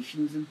among the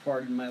nations and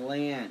parted my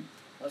land.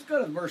 Let's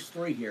go to verse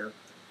 3 here.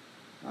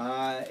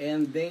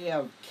 And they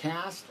have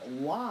cast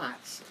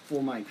lots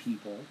for my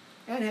people,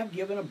 and have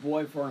given a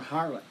boy for a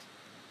harlot,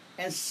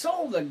 and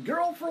sold a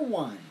girl for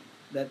wine,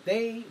 that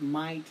they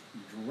might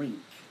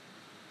drink.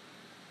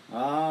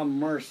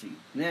 Mercy.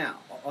 Now,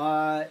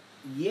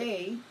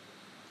 yea,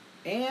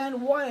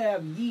 and what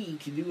have ye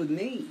to do with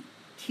me,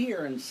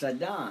 Tyre and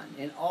Sidon,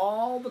 and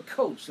all the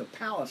coasts of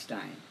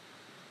Palestine?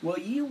 Will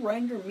ye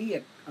render me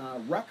a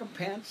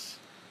recompense?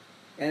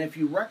 And if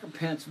you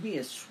recompense me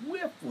as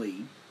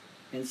swiftly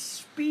and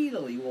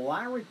speedily will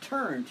I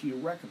return to your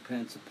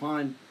recompense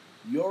upon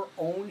your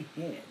own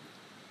head.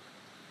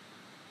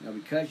 Now,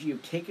 because you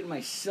have taken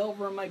my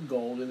silver and my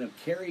gold, and have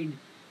carried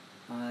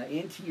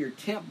into your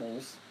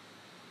temples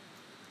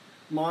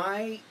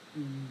my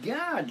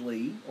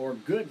godly or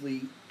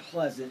goodly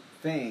pleasant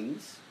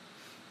things,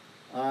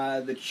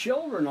 the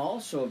children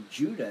also of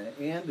Judah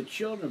and the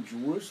children of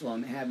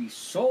Jerusalem have ye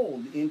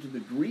sold into the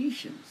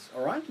Grecians,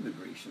 or unto the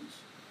Grecians,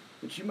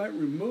 that you might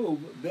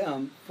remove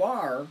them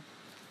far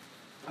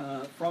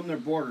from their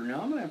border.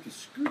 Now I'm going to have to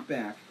scoot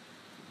back,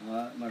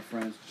 my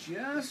friends,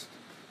 just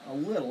a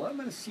little. I'm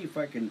going to see if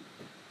I can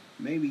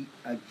maybe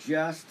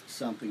adjust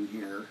something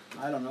here.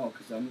 I don't know,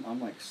 because I'm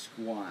like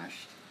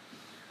squashed.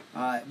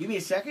 Give me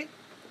a second.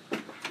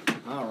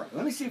 All right,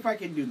 let me see if I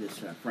can do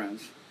this,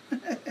 friends.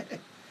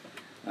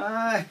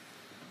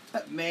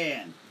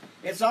 Man,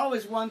 it's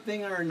always one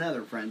thing or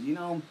another, friends. You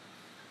know,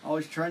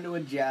 always trying to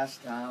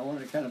adjust. I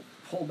wanted to kind of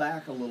pull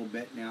back a little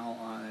bit now,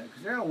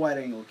 because they're on a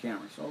wide-angle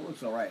camera, so it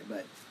looks all right.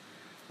 But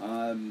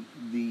I'm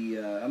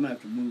gonna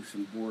have to move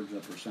some boards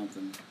up or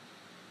something.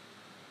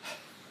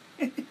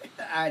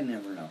 I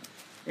never know.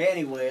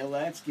 Anyway,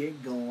 let's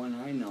get going.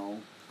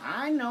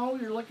 I know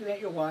you're looking at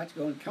your watch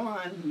going, come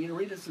on, you gonna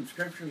read us some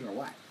scriptures or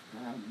what?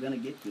 I'm gonna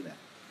get to that.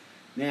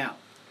 Now,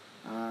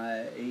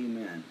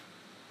 amen.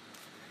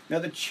 Now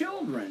the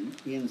children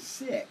in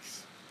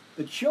 6,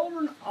 the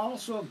children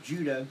also of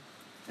Judah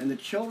and the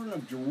children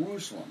of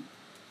Jerusalem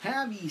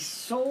have ye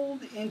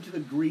sold into the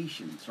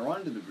Grecians, or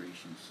unto the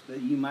Grecians, that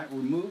ye might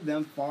remove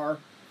them far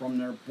from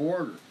their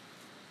border.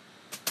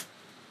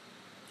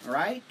 All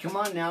right, come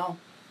on now.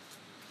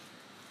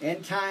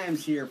 End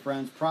times here,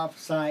 friends.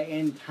 Prophesy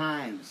end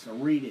times. So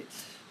read it.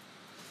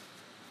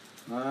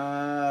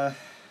 Man.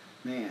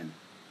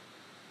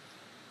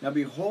 Now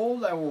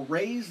behold, I will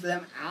raise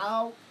them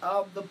out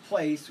of the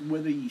place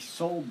whither ye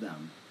sold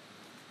them,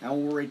 and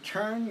will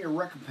return your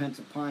recompense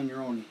upon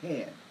your own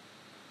head.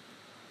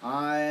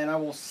 And I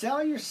will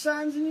sell your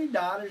sons and your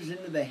daughters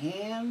into the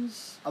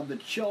hands of the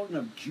children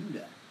of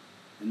Judah,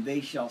 and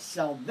they shall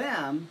sell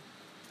them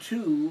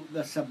to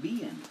the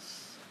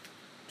Sabaeans,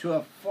 to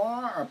a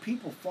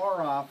people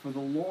far off, for the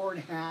Lord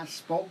hath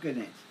spoken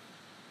it.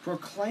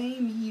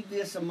 Proclaim ye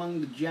this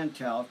among the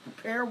Gentiles,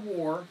 prepare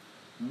war,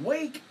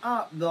 wake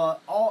up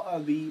all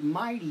of the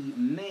mighty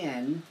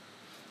men,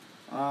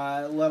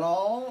 let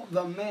all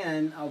the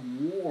men of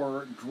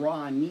war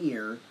draw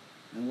near,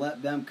 and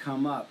let them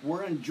come up.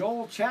 We're in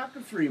Joel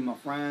chapter 3, my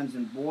friends,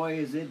 and boy,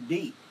 is it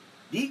deep.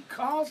 Deep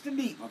calls to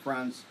deep, my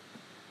friends.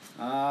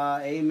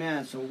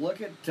 Amen. So look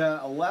at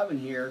 11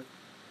 here.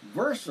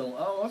 Let's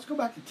go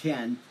back to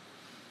 10.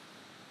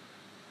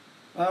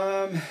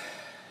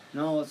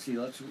 No, let's see.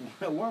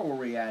 Where were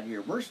we at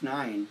here? Verse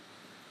 9.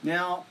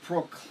 Now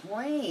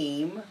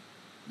proclaim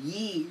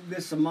ye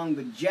this among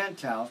the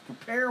Gentiles.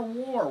 Prepare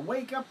war.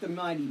 Wake up the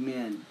mighty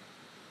men.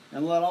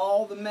 And let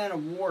all the men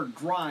of war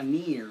draw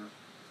near.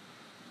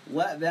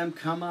 Let them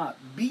come up.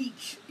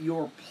 Beat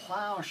your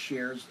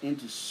plowshares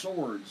into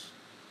swords,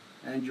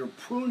 and your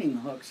pruning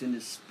hooks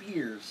into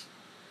spears.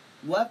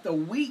 Let the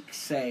weak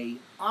say,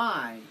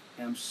 I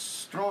am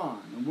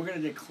strong. And we're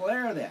going to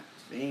declare that.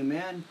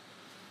 Amen.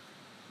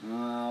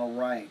 All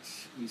right.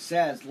 He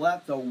says,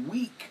 let the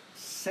weak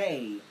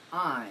say,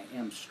 I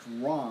am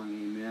strong.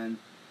 Amen.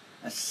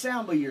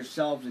 Assemble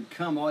yourselves and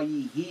come, all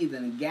ye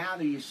heathen, and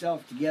gather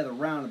yourselves together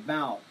round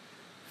about.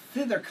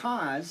 Thither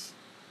cause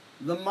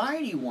the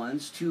mighty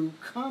ones to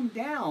come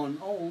down,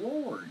 O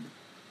Lord.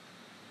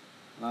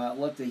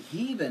 Let the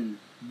heathen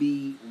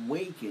be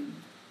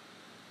wakened,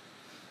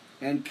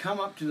 and come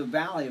up to the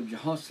valley of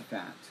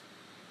Jehoshaphat.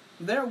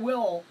 There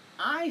will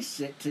I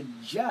sit to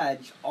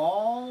judge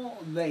all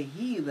the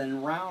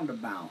heathen round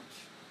about.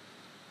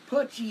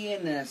 Put ye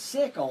in a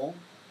sickle,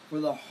 for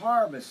the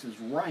harvest is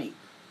ripe.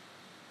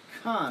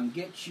 Come,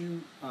 get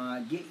you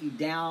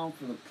down,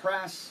 for the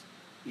press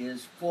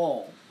is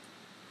full.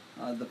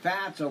 The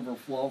fats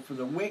overflow, for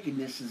the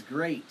wickedness is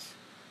great.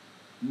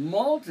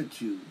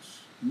 Multitudes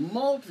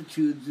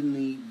in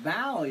the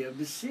valley of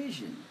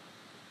decision.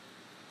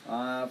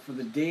 For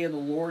the day of the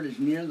Lord is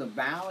near, the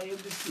valley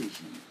of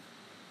decision.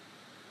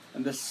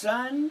 And the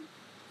sun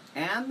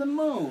and the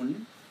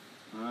moon,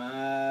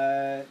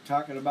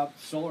 talking about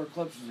the solar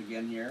eclipses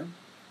again here.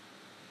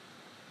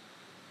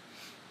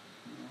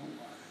 All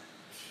right.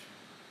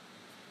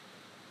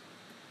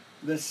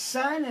 The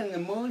sun and the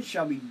moon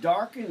shall be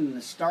darkened, and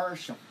the stars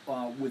shall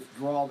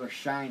withdraw their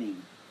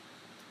shining.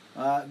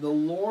 The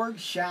Lord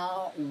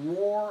shall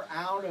roar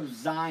out of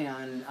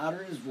Zion and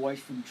utter his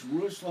voice from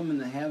Jerusalem in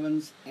the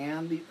heavens,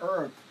 and the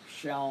earth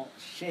shall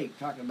shake.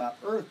 Talking about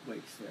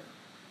earthquakes there.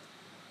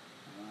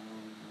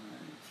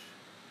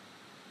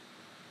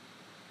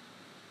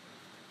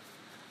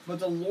 But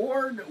the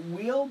Lord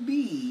will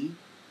be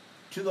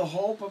to the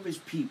hope of his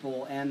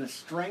people and the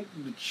strength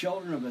of the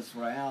children of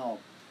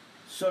Israel.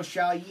 So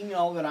shall ye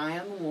know that I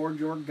am the Lord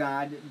your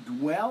God,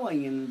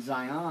 dwelling in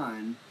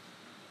Zion,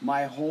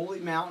 my holy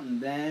mountain.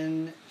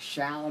 Then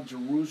shall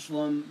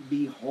Jerusalem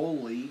be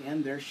holy,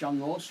 and there shall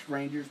no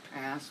strangers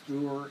pass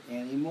through her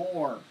any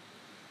more.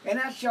 And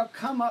it shall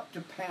come up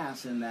to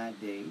pass in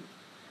that day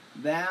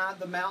that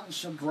the mountains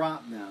shall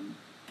drop them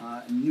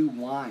new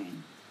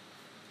wine,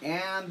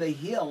 and the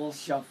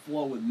hills shall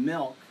flow with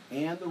milk,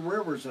 and the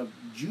rivers of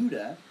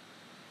Judah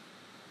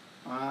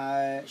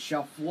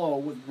shall flow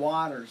with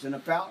waters, and a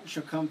fountain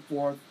shall come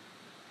forth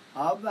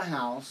of the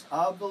house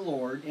of the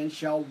Lord, and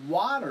shall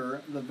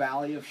water the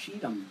valley of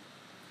Shittim.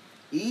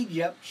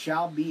 Egypt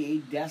shall be a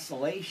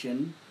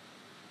desolation,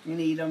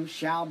 and Edom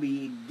shall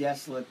be a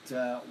desolate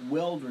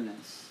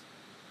wilderness.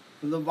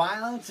 For the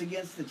violence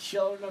against the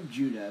children of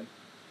Judah,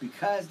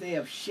 because they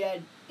have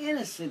shed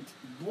innocent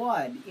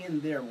blood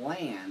in their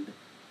land.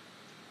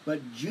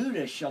 But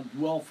Judah shall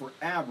dwell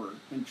forever,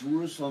 and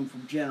Jerusalem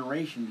from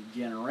generation to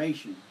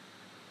generation.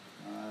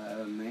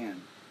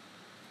 Man.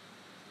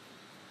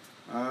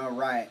 All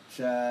right.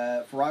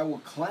 For I will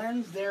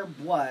cleanse their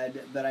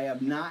blood that I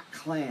have not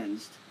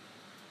cleansed,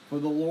 for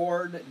the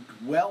Lord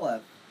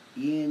dwelleth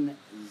in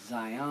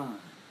Zion.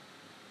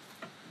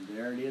 And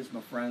there it is,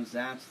 my friends.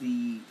 That's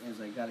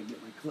as I got to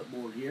get my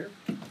clipboard here,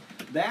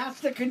 that's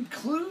the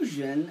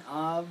conclusion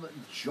of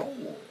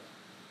Joel.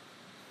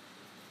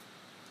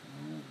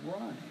 All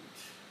right.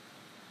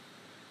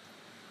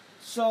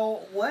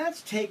 So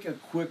let's take a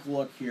quick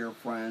look here,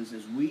 friends,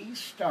 as we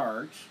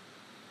start.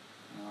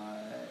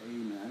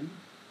 Amen.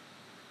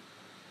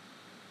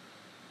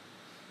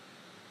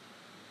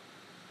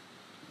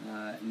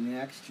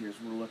 next here,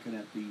 we're looking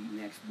at the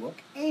next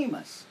book,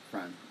 Amos,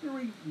 friends. We're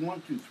going to read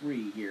 1 through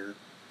 3 here.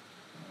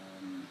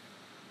 Let's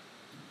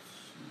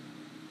see.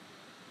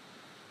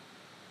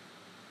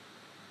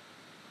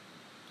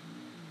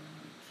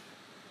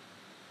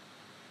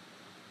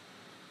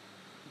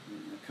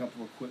 Getting a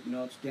couple of quick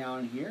notes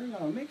down here. I'm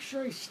going to make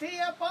sure you stay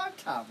up on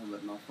top of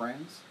it, my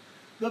friends.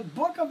 The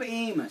book of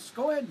Amos.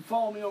 Go ahead and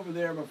follow me over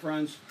there, my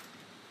friends.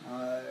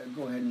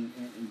 Go ahead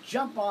and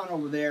jump on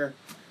over there.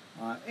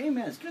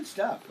 Amen. It's good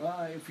stuff.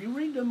 If you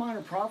read the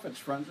Minor Prophets,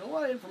 friends, there's a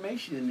lot of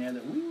information in there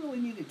that we really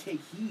need to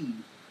take heed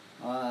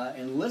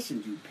and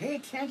listen to. Pay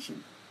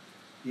attention.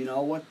 You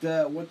know what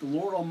the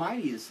Lord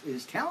Almighty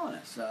is telling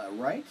us,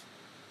 right?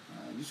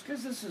 Just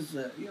because this is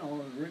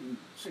written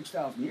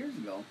 6,000 years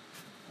ago,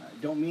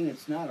 don't mean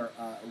it's not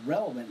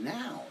relevant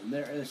now.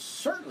 There is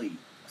certainly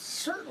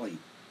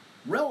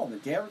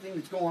relevant to everything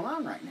that's going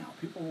on right now.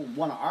 People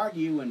want to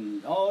argue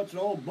and, it's an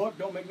old book,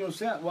 don't make no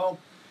sense. Well,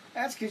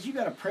 that's because you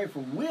got to pray for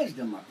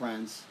wisdom, my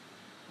friends.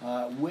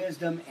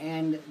 Wisdom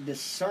and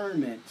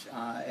discernment.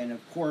 And,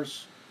 of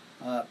course,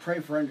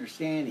 pray for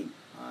understanding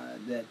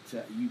that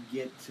you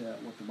get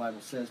what the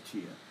Bible says to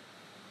you.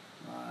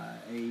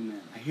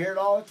 Amen. I hear it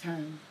all the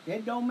time.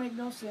 It don't make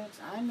no sense.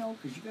 I know,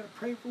 because you got to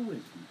pray for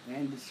wisdom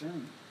and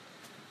discernment.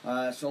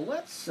 So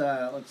let's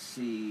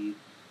see.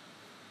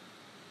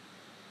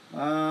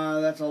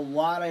 That's a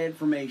lot of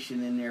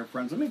information in there,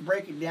 friends. Let me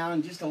break it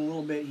down just a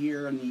little bit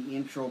here in the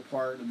intro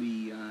part of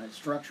the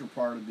structure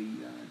part of the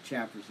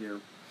chapters here.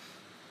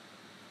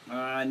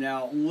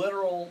 Now,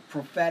 literal,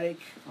 prophetic,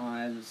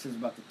 as it says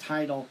about the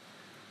title,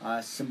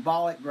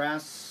 symbolic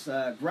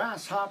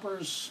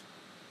grasshoppers,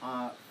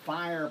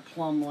 fire,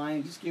 plumb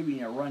line. Just giving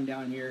you a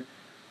rundown here.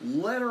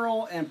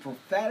 Literal and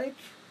prophetic,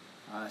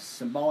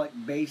 symbolic,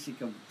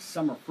 basic of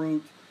summer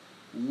fruit.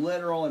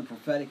 Literal and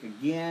prophetic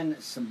again,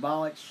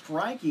 symbolic,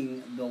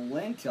 striking the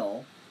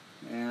lintel,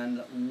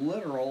 and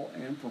literal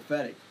and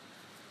prophetic.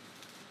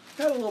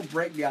 Got a little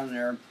breakdown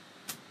there.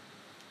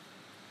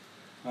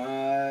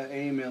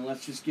 Amen.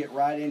 Let's just get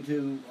right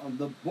into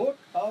the book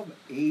of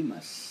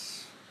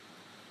Amos.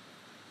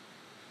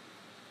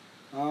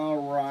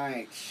 All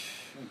right.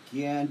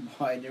 Again,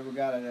 boy, I never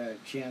got a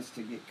chance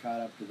to get caught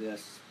up to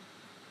this.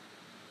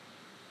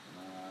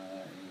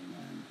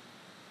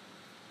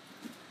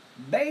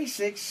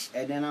 Basics,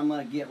 and then I'm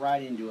going to get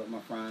right into it, my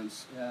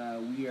friends.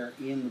 We are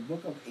in the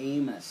book of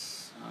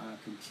Amos,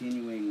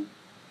 continuing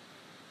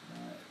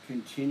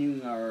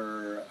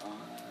our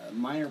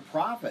minor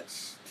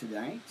prophets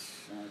today.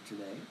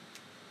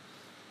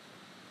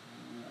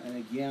 And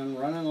again,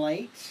 running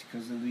late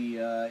because of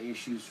the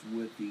issues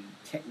with the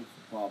technical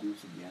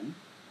problems again.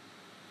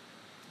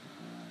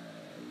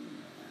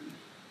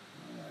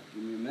 All right,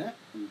 give me a minute.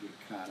 Let me get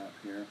caught up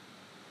here.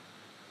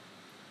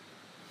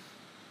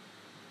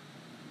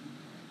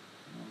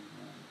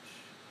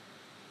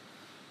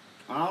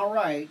 All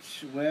right,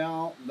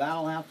 well,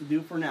 that'll have to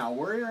do for now.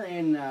 We're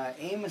in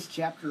Amos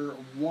chapter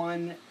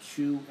 1,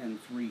 2,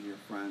 and 3 here,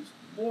 friends.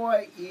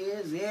 Boy,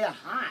 is it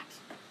hot.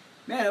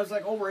 Man, it was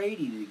like over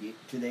 80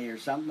 today or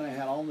something. I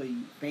had all the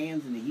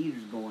fans and the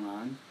heaters going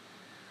on.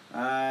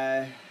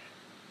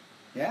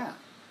 Yeah,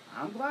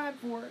 I'm glad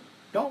for it.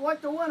 Don't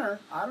like the winter.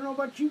 I don't know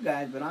about you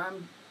guys, but I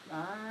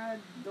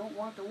don't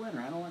want the winter.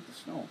 I don't want the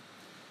snow.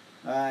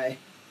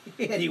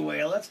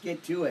 Anyway, let's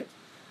get to it.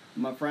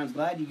 My friends,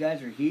 glad you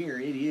guys are here.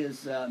 It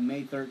is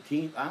May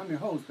 13th. I'm your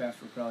host,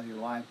 Pastor Raquel, here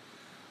live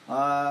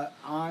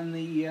on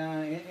the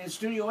in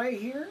Studio A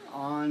here,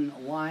 on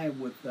live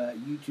with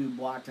YouTube,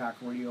 Blog Talk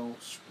Radio,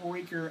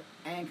 Spreaker,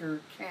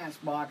 Anchor,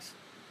 Castbox,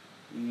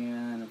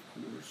 and of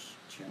course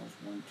channels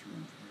 1, 2,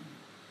 and 3.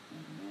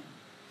 Amen.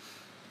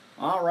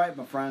 All right,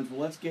 my friends.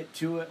 Well, let's get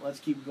to it. Let's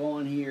keep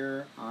going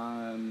here.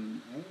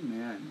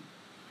 Amen.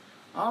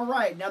 All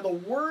right. Now, the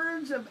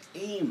words of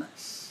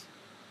Amos.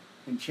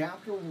 In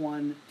chapter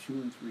 1, 2,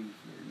 and 3 here.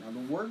 Now, the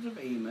words of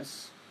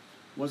Amos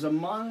was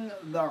among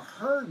the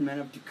herdmen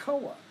of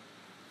Tekoa.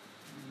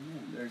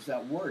 There's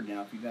that word.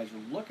 Now, if you guys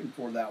are looking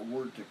for that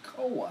word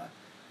Tekoa,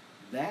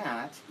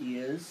 that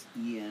is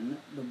in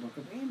the book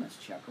of Amos,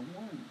 chapter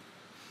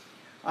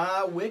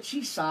 1. Which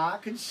he saw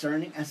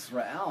concerning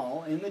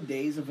Israel in the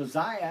days of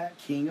Uzziah,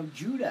 king of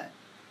Judah,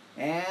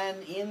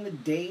 and in the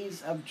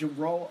days of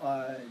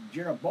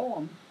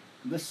Jeroboam,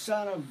 the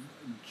son of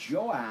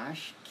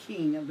Joash,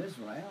 king of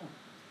Israel,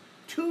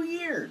 2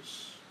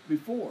 years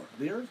before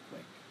the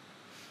earthquake.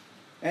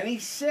 And he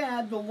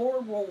said, the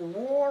Lord will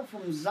roar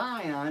from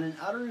Zion and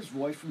utter his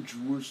voice from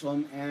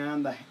Jerusalem,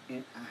 and the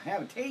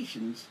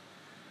habitations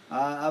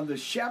of the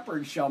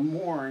shepherds shall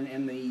mourn,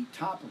 and the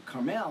top of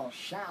Carmel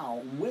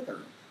shall wither.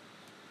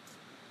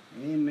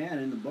 Amen.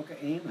 In the book of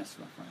Amos,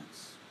 my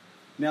friends.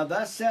 Now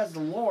thus says the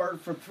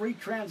Lord, for 3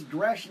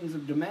 transgressions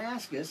of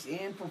Damascus,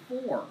 and for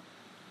 4.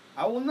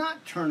 I will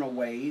not turn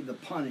away the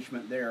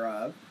punishment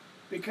thereof,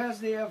 because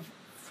they have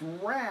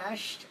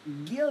thrashed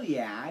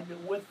Gilead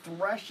with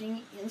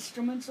threshing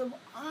instruments of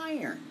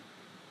iron.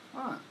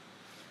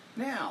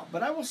 Now,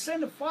 but I will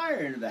send a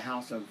fire into the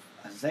house of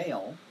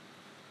Hazael,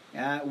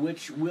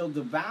 which will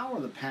devour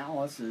the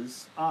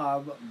palaces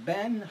of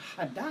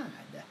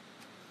Ben-Hadad.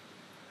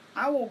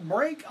 I will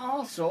break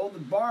also the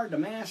bar of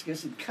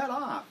Damascus and cut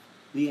off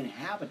the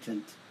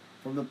inhabitant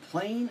from the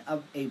plain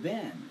of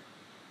Avon,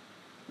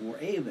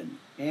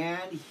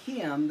 and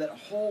him that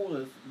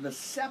holdeth the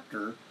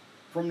scepter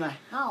from the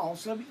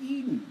house of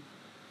Eden.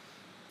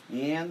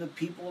 And the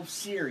people of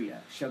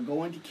Syria shall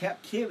go into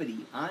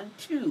captivity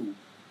unto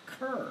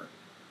Kir,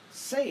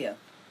 saith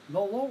the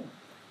Lord.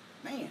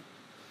 Man.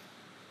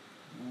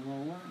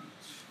 All right.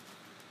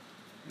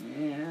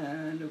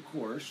 And, of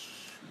course,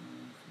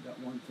 I've got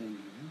one thing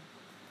here.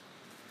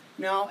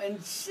 Now,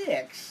 in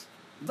 6,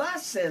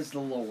 thus says the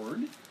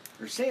Lord,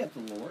 or saith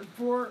the Lord,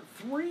 for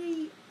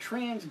 3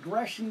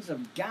 transgressions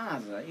of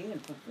Gaza,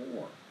 and for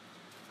 4,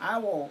 I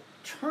will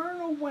turn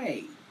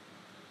away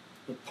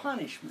the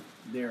punishment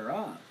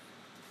thereof.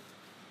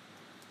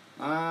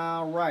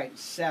 All right,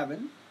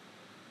 7,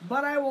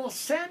 but I will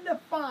send a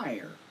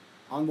fire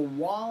on the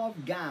wall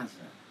of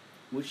Gaza,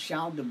 which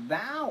shall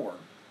devour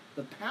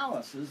the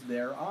palaces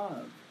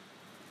thereof.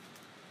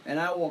 And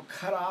I will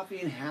cut off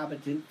the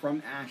inhabitant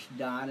from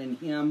Ashdod, and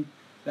him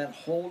that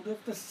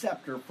holdeth the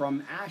scepter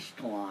from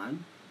Ashkelon.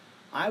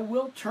 I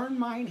will turn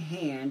mine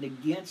hand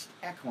against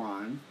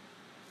Ekron,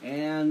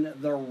 and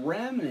the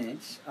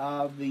remnants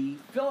of the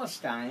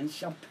Philistines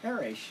shall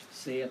perish,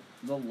 saith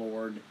the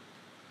Lord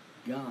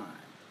God.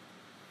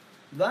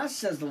 Thus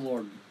says the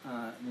Lord,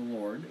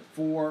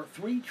 for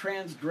 3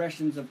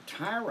 transgressions of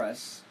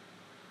Tyrus,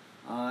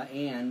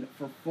 and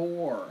for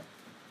 4,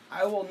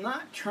 I will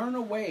not turn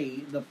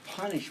away the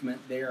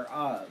punishment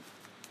thereof,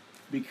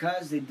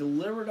 because they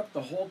delivered up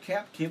the whole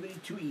captivity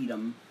to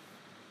Edom,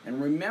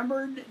 and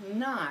remembered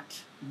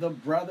not the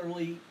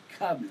brotherly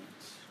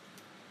covenants.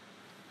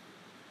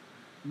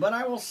 But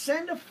I will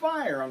send a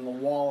fire on the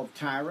wall of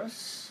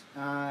Tyrus,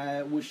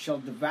 which shall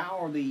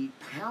devour the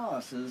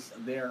palaces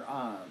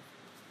thereof.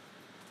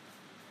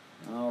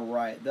 All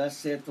right, thus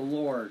saith the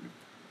Lord,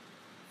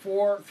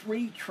 for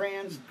 3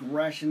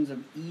 transgressions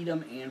of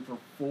Edom, and for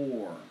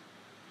 4,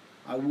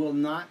 I will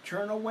not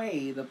turn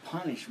away the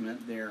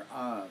punishment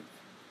thereof,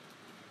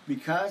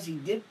 because he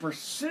did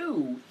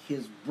pursue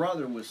his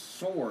brother with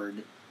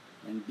sword,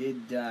 and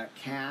did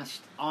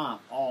cast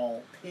off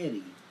all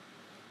pity.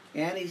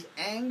 And his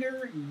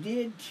anger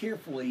did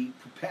tearfully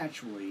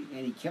perpetually,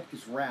 and he kept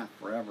his wrath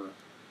forever.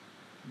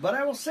 But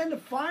I will send a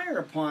fire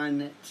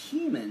upon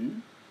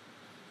Teman,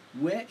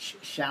 which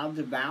shall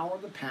devour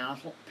the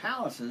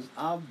palaces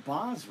of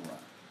Bozrah.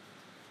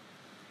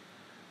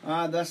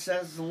 Thus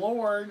says the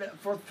Lord,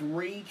 for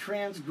 3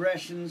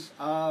 transgressions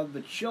of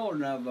the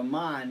children of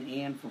Ammon,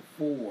 and for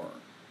 4,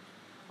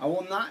 I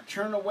will not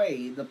turn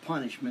away the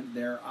punishment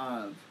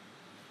thereof,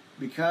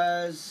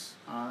 because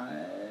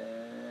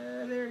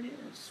there it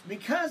is,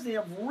 because they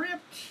have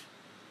ripped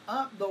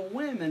up the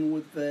women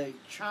with the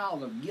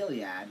child of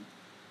Gilead,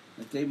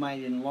 that they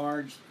might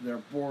enlarge their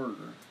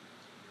border.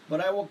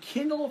 But I will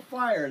kindle a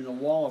fire in the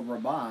wall of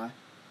Rabbah,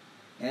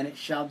 and it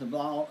shall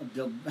devour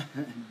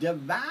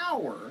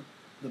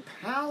the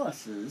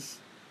palaces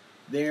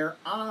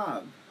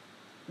thereof,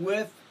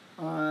 with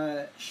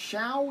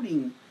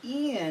shouting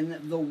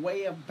in the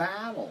way of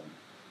battle,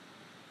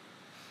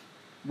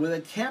 with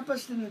a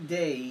tempest in the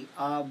day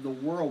of the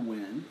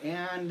whirlwind,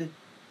 and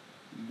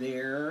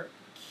their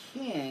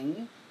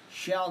king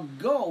shall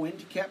go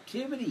into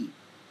captivity,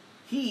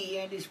 he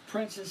and his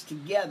princes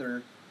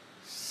together,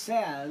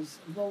 says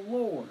the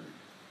Lord.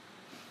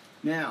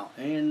 Now,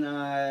 in,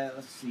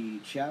 let's see,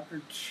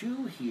 chapter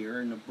 2 here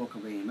in the book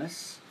of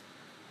Amos,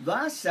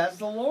 thus says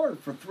the Lord,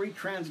 for 3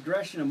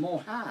 transgressions of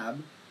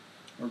Moab,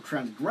 or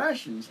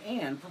transgressions,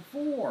 and for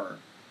 4,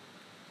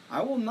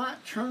 I will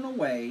not turn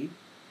away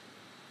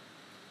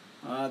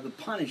the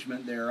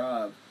punishment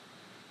thereof,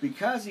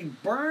 because he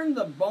burned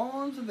the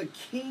bones of the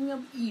king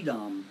of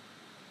Edom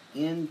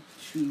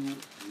into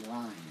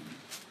lime.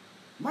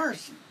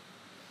 Mercy.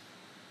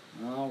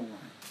 All right.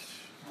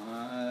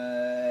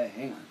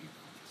 Hang on here.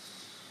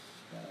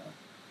 Got a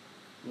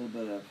little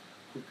bit of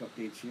quick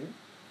updates here.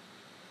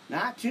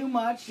 Not too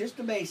much, just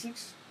the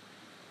basics.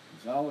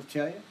 As I always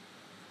tell you.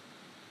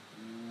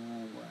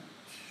 All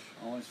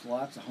right. Always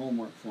lots of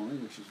homework for me,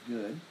 which is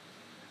good.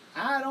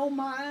 I don't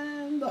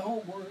mind the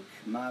homework,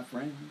 my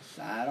friends.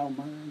 I don't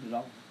mind at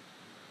all.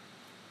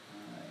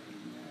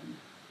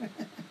 Amen.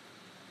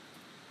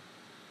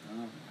 All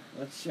right.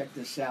 Let's check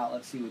this out.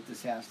 Let's see what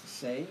this has to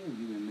say. We'll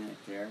give me a minute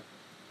there.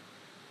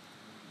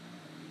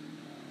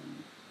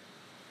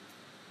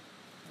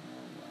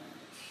 All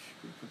right.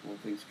 Get a couple of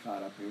things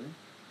caught up here.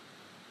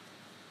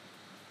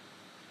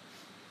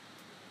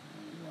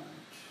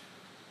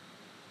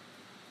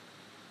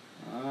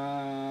 All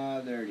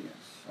right. There it is.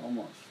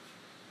 Almost.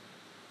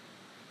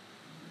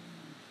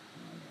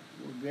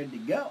 We're good to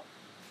go.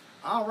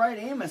 All right,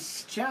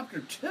 Amos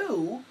chapter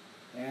 2,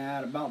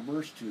 at about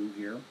verse 2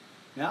 here.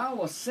 Now I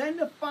will send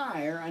a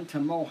fire unto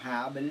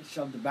Moab, and it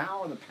shall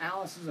devour the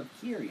palaces of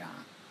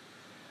Kiriath.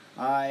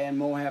 And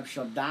Moab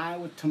shall die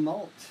with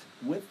tumult,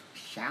 with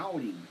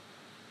shouting,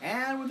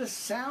 and with the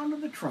sound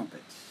of the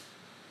trumpets.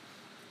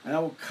 And I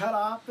will cut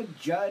off the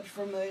judge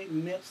from the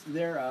midst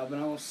thereof,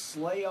 and I will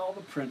slay all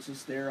the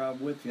princes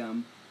thereof with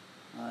him,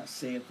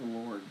 saith the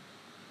Lord.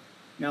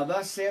 Now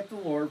thus saith the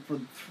Lord, for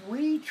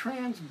 3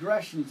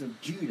 transgressions of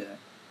Judah,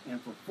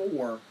 and for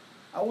 4,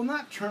 I will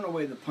not turn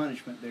away the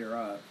punishment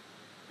thereof,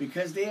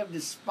 because they have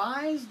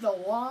despised the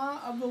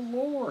law of the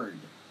Lord.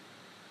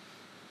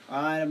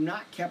 I have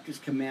not kept his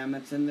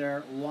commandments, and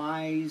their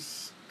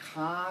lies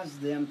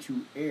caused them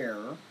to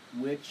err,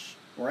 which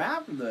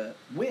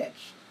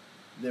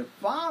their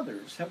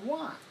fathers have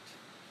walked.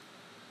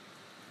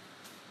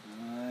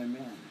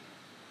 Amen.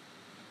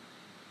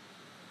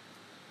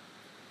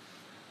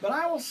 But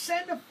I will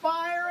send a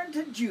fire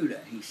into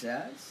Judah, he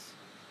says,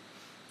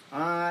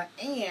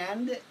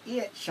 and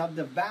it shall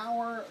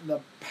devour the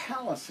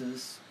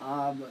palaces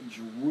of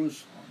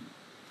Jerusalem.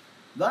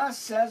 Thus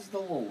says the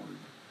Lord,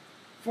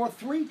 for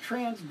 3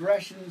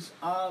 transgressions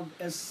of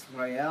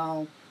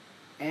Israel,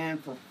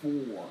 and for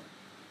 4,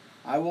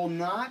 I will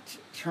not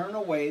turn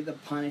away the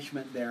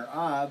punishment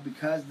thereof,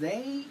 because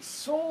they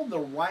sold the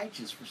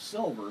righteous for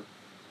silver,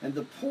 and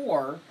the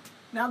poor,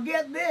 now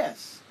get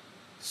this,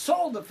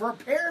 sold it for a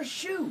pair of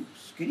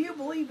shoes. Can you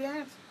believe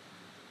that?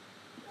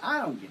 I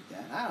don't get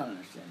that. I don't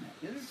understand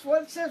that. This is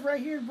what it says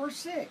right here in verse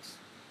 6.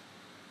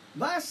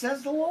 Thus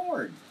says the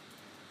Lord.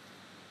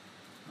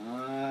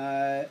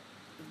 Let's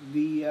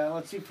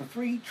see, for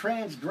 3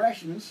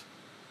 transgressions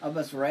of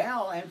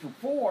Israel, and for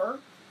 4,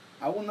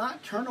 I will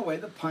not turn away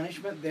the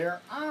punishment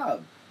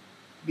thereof.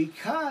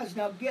 Because,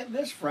 now get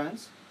this,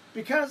 friends,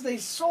 because they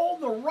sold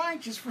the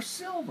righteous for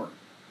silver,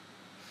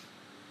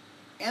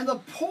 and the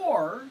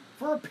poor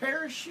for a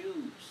pair of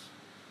shoes.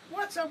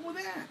 What's up with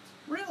that?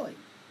 Really?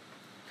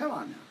 Come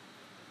on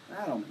now.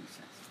 That don't make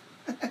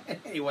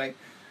sense. Anyway,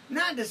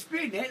 not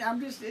disputing it,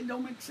 it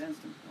don't make sense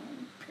to me.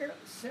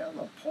 Sell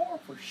the poor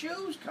for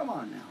shoes? Come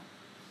on now.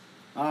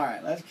 All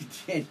right, let's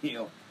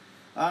continue.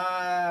 Where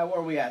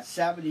are we at?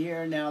 7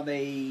 here. Now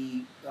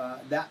they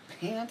that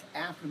pant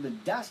after the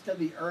dust of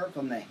the earth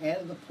on the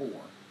head of the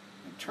poor,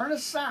 and turn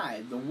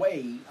aside the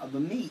way of the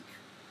meek.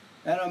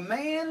 And a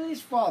man and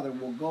his father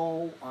will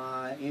go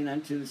in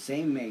unto the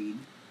same maid,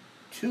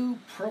 to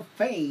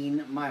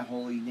profane my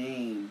holy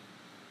name.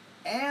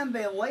 And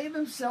they lay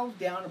themselves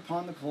down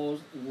upon the clothes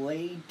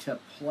laid to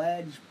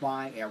pledge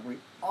by every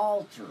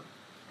altar.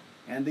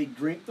 And they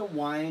drink the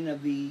wine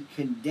of the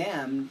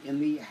condemned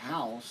in the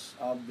house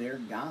of their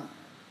God.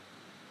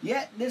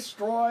 Yet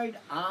destroyed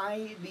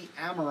I the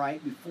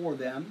Amorite before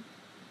them,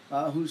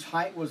 whose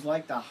height was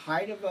like the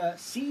height of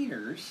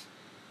cedars,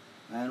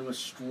 and was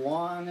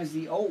strong as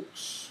the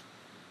oaks.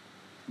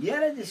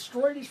 Yet I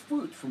destroyed his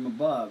fruits from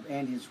above,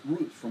 and his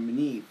roots from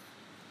beneath.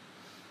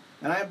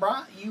 And I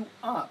brought you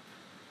up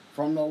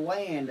from the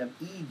land of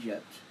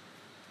Egypt,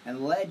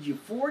 and led you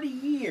 40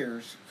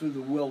 years through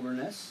the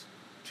wilderness,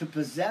 to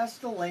possess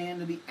the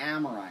land of the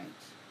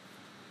Amorites.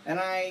 And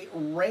I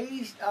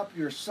raised up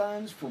your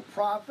sons for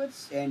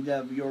prophets, and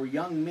of your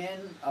young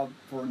men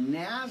for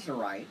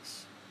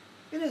Nazarites.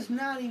 It is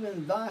not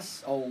even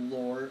thus, O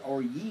Lord,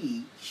 or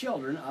ye,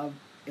 children of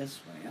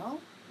Israel,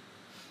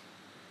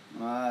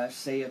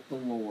 saith the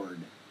Lord.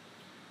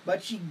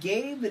 But she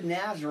gave the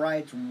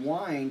Nazarites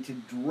wine to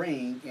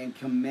drink, and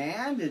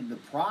commanded the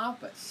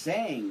prophets,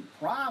 saying,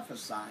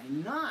 prophesy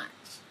not.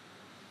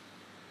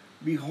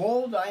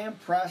 Behold, I am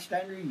pressed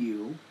under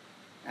you,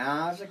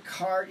 as a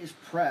cart is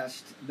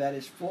pressed that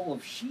is full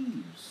of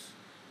sheaves.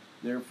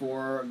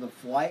 Therefore the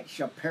flight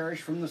shall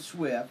perish from the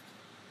swift,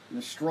 and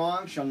the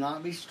strong shall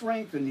not be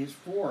strengthened his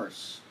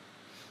force.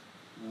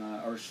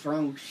 Or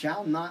strong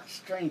shall not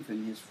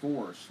strengthen his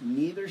force.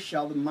 Neither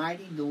shall the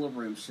mighty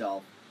deliver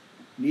himself.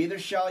 Neither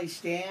shall he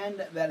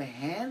stand that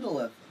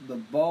handleth the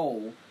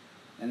bow,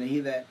 and he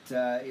that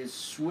is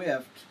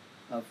swift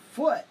of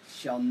foot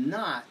shall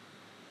not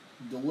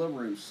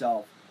deliver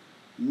himself.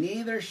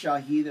 Neither shall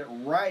he that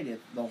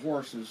rideth the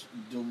horses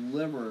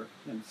deliver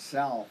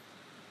himself.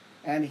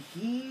 And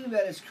he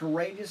that is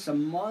courageous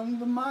among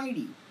the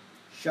mighty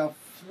shall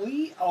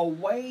flee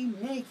away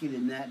naked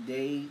in that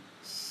day,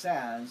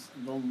 says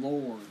the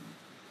Lord.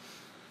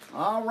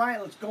 All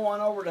right, let's go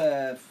on over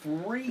to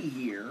 3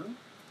 here.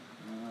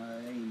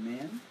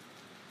 Amen.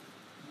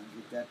 I'll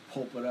get that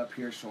pulpit up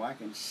here so I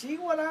can see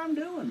what I'm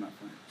doing, my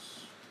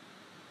friends.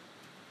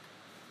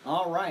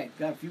 All right,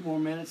 got a few more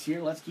minutes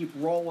here. Let's keep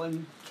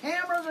rolling.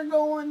 Cameras are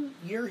going.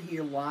 You're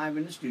here live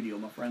in the studio,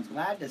 my friends.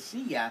 Glad to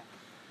see ya.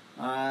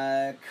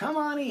 Come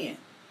on in.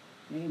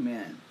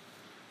 Amen.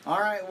 All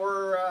right,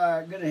 we're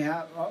going to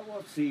have,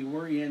 let's see,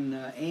 we're in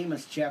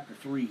Amos chapter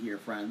 3 here,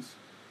 friends.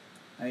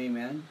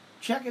 Amen.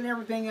 Checking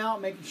everything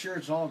out, making sure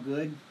it's all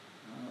good.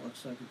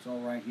 Looks like it's all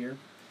right here.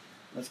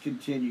 Let's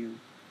continue.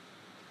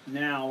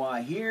 Now,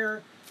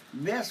 here,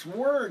 this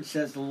word,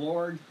 says the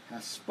Lord,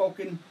 has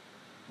spoken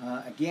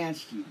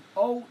against you,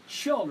 O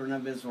children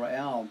of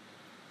Israel,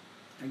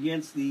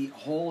 against the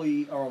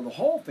holy, or the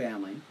whole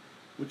family,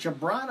 which are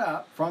brought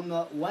up from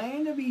the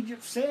land of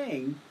Egypt,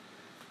 saying,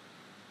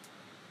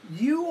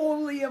 you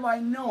only have I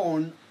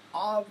known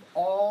of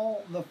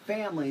all the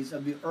families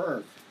of the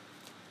earth,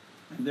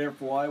 and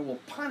therefore I will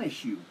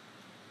punish you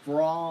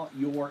for all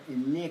your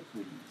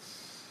iniquities.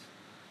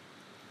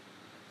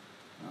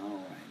 All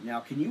right. Now,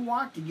 can you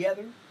walk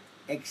together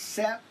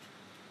except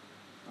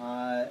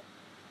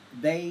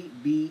they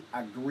be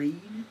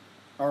agreed?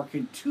 Or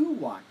can two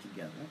walk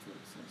together? That's what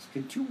it says.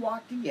 Can two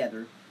walk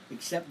together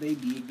except they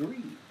be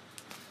agreed?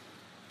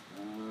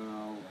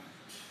 All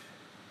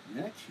right.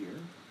 Next here.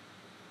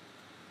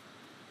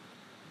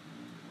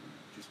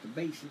 Just the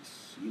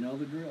basics. You know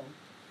the drill.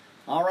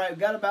 All right, we've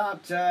got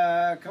about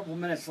a couple of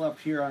minutes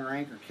left here on our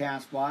Anchor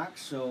Cast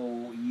box,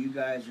 so you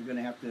guys are going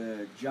to have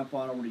to jump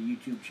on over to the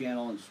YouTube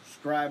channel and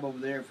subscribe over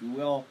there, if you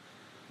will.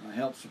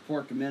 Help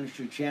support the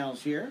ministry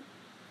channels here.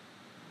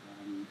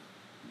 Amen.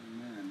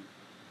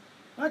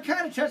 I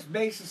kind of touched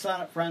basis on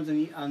it, friends,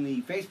 on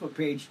the Facebook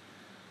page.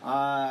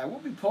 I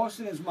won't be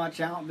posting as much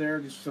out there,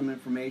 just some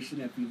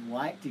information. If you'd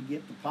like to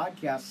get the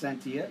podcast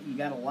sent to you, you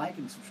got to like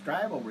and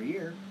subscribe over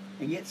here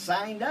and get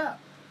signed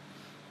up.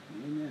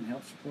 Amen.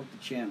 Help support the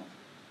channel.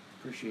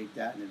 Appreciate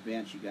that in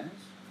advance, you guys.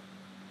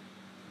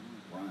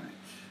 All right.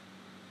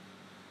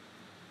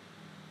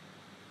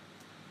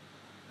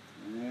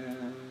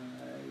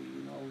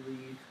 You know the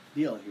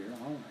deal here.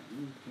 All right.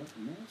 A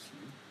couple minutes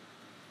here.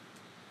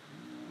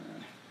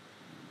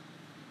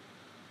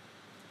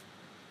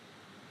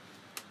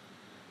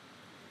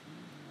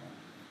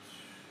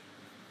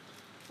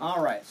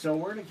 All right, so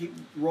we're going to keep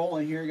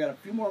rolling here. Got a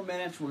few more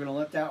minutes. We're going to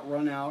let that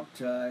run out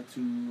to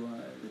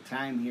the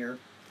time here.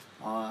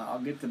 I'll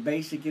get the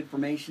basic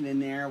information in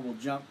there. We'll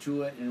jump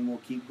to it, and we'll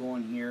keep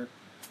going here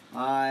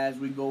as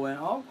we go in.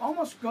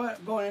 Almost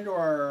going into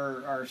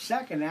our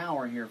second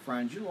hour here,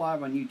 friends. You're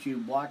live on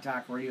YouTube, Blog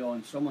Talk Radio,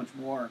 and so much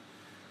more.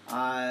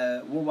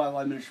 Worldwide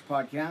Live Ministry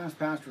Podcast.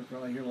 Pastor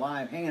Crowley here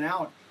live, hanging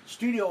out,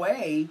 Studio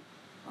A,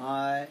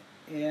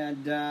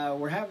 and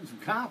we're having some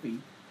coffee.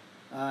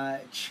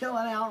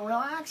 Chilling out and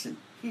relaxing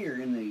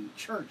here in the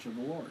church of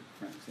the Lord,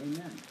 friends.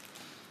 Amen.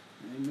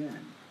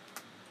 Amen.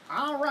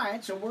 All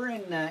right, so we're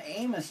in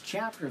Amos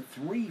chapter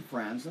 3,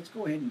 friends. Let's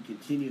go ahead and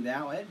continue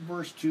that at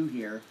verse 2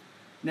 here.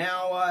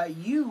 Now,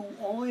 you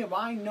only have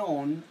I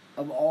known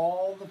of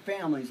all the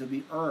families of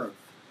the earth.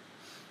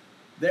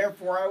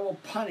 Therefore, I will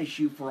punish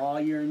you for all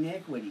your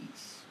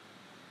iniquities.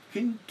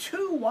 Can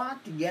two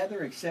walk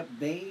together except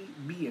they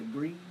be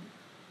agreed?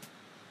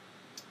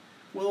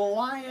 Will a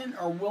lion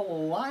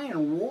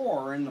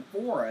roar in the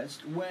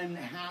forest when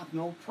hath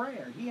no prey?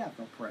 He hath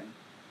no prey.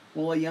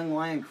 Will a young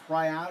lion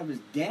cry out of his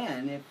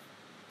den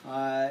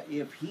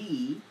if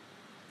he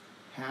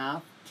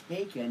hath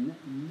taken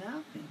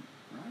nothing?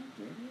 Right,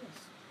 there it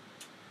is.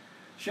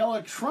 Shall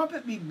a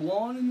trumpet be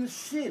blown in the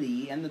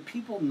city, and the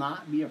people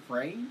not be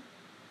afraid?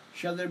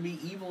 Shall there be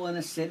evil in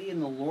a city,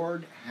 and the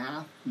Lord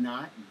hath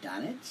not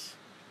done it?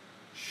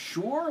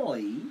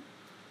 Surely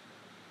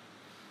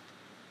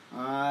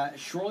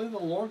the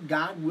Lord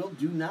God will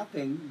do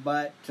nothing,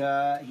 but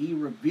he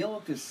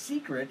revealeth his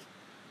secret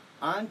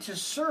unto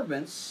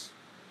servants,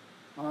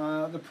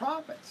 the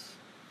prophets.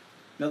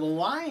 Now the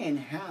lion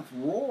hath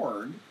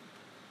roared,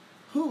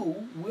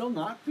 who will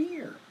not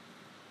fear?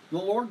 The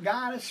Lord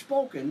God has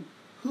spoken,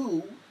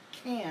 who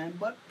can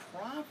but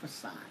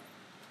prophesy?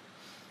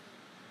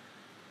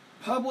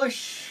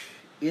 Publish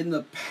in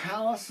the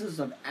palaces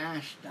of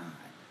Ashdod,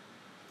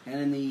 and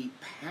in the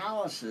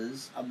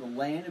palaces of the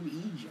land of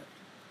Egypt,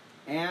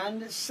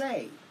 and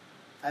say,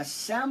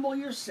 assemble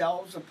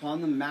yourselves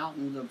upon the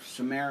mountains of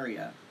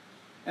Samaria,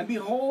 and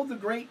behold the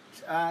great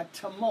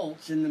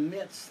tumults in the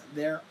midst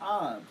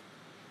thereof,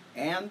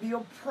 and the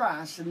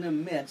oppressed in the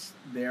midst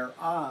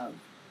thereof.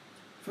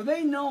 For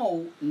they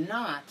know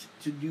not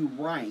to do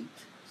right,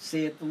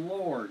 saith the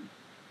Lord,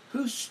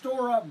 who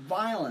store up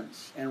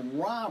violence and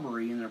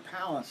robbery in their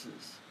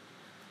palaces.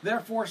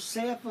 Therefore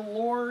saith the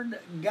Lord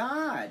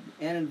God,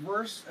 and in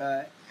verse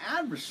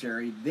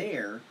adversary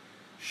there,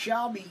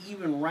 shall be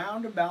even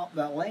round about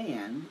the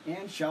land,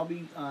 and shall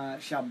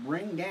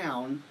bring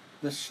down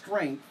the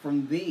strength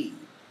from thee,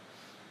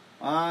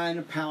 and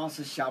the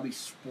palaces shall be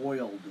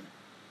spoiled.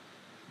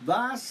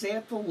 Thus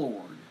saith the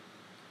Lord,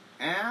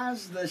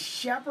 as the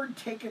shepherd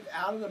taketh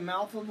out of the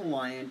mouth of the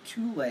lion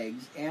 2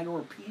 legs and or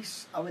a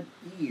piece of an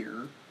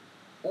ear,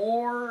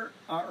 or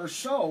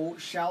so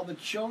shall the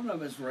children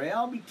of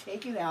Israel be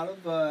taken out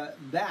of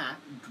that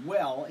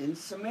dwell in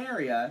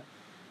Samaria,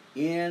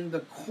 in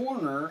the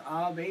corner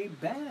of a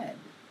bed,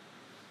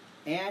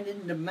 and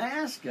in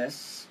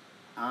Damascus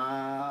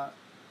on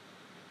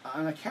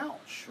a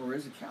couch, or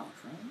is a couch,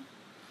 right?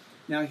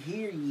 Now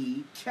hear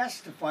ye,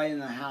 testify in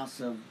the house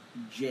of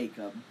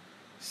Jacob,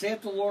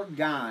 saith the Lord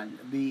God,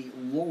 the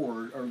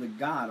Lord, or the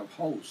God of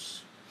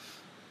hosts.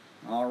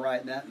 All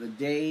right, that the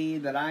day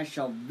that I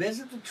shall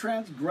visit the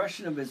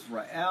transgression of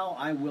Israel,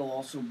 I will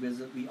also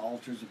visit the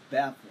altars of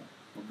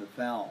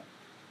Bethel.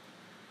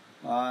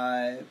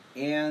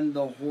 And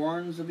the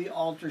horns of the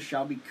altar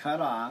shall be cut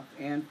off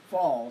and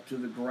fall to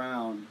the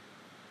ground.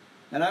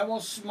 And I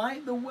will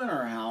smite the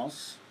winter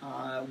house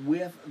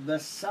with the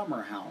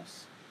summer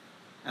house,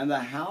 and the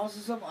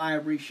houses of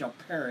ivory shall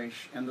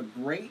perish, and the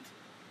great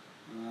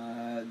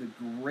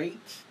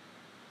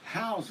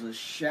houses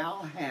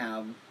shall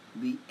have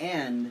the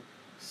end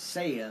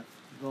saith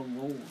the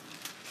Lord.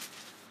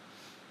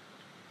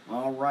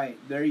 All right,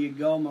 there you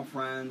go, my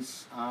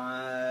friends.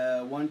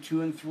 1,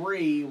 2, and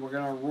 3. We're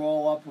going to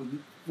roll up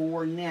with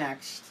 4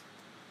 next.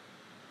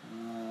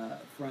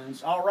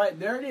 Friends. All right,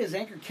 there it is.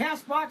 Anchor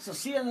Castbox. I'll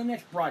see you in the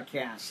next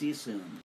broadcast. See you soon.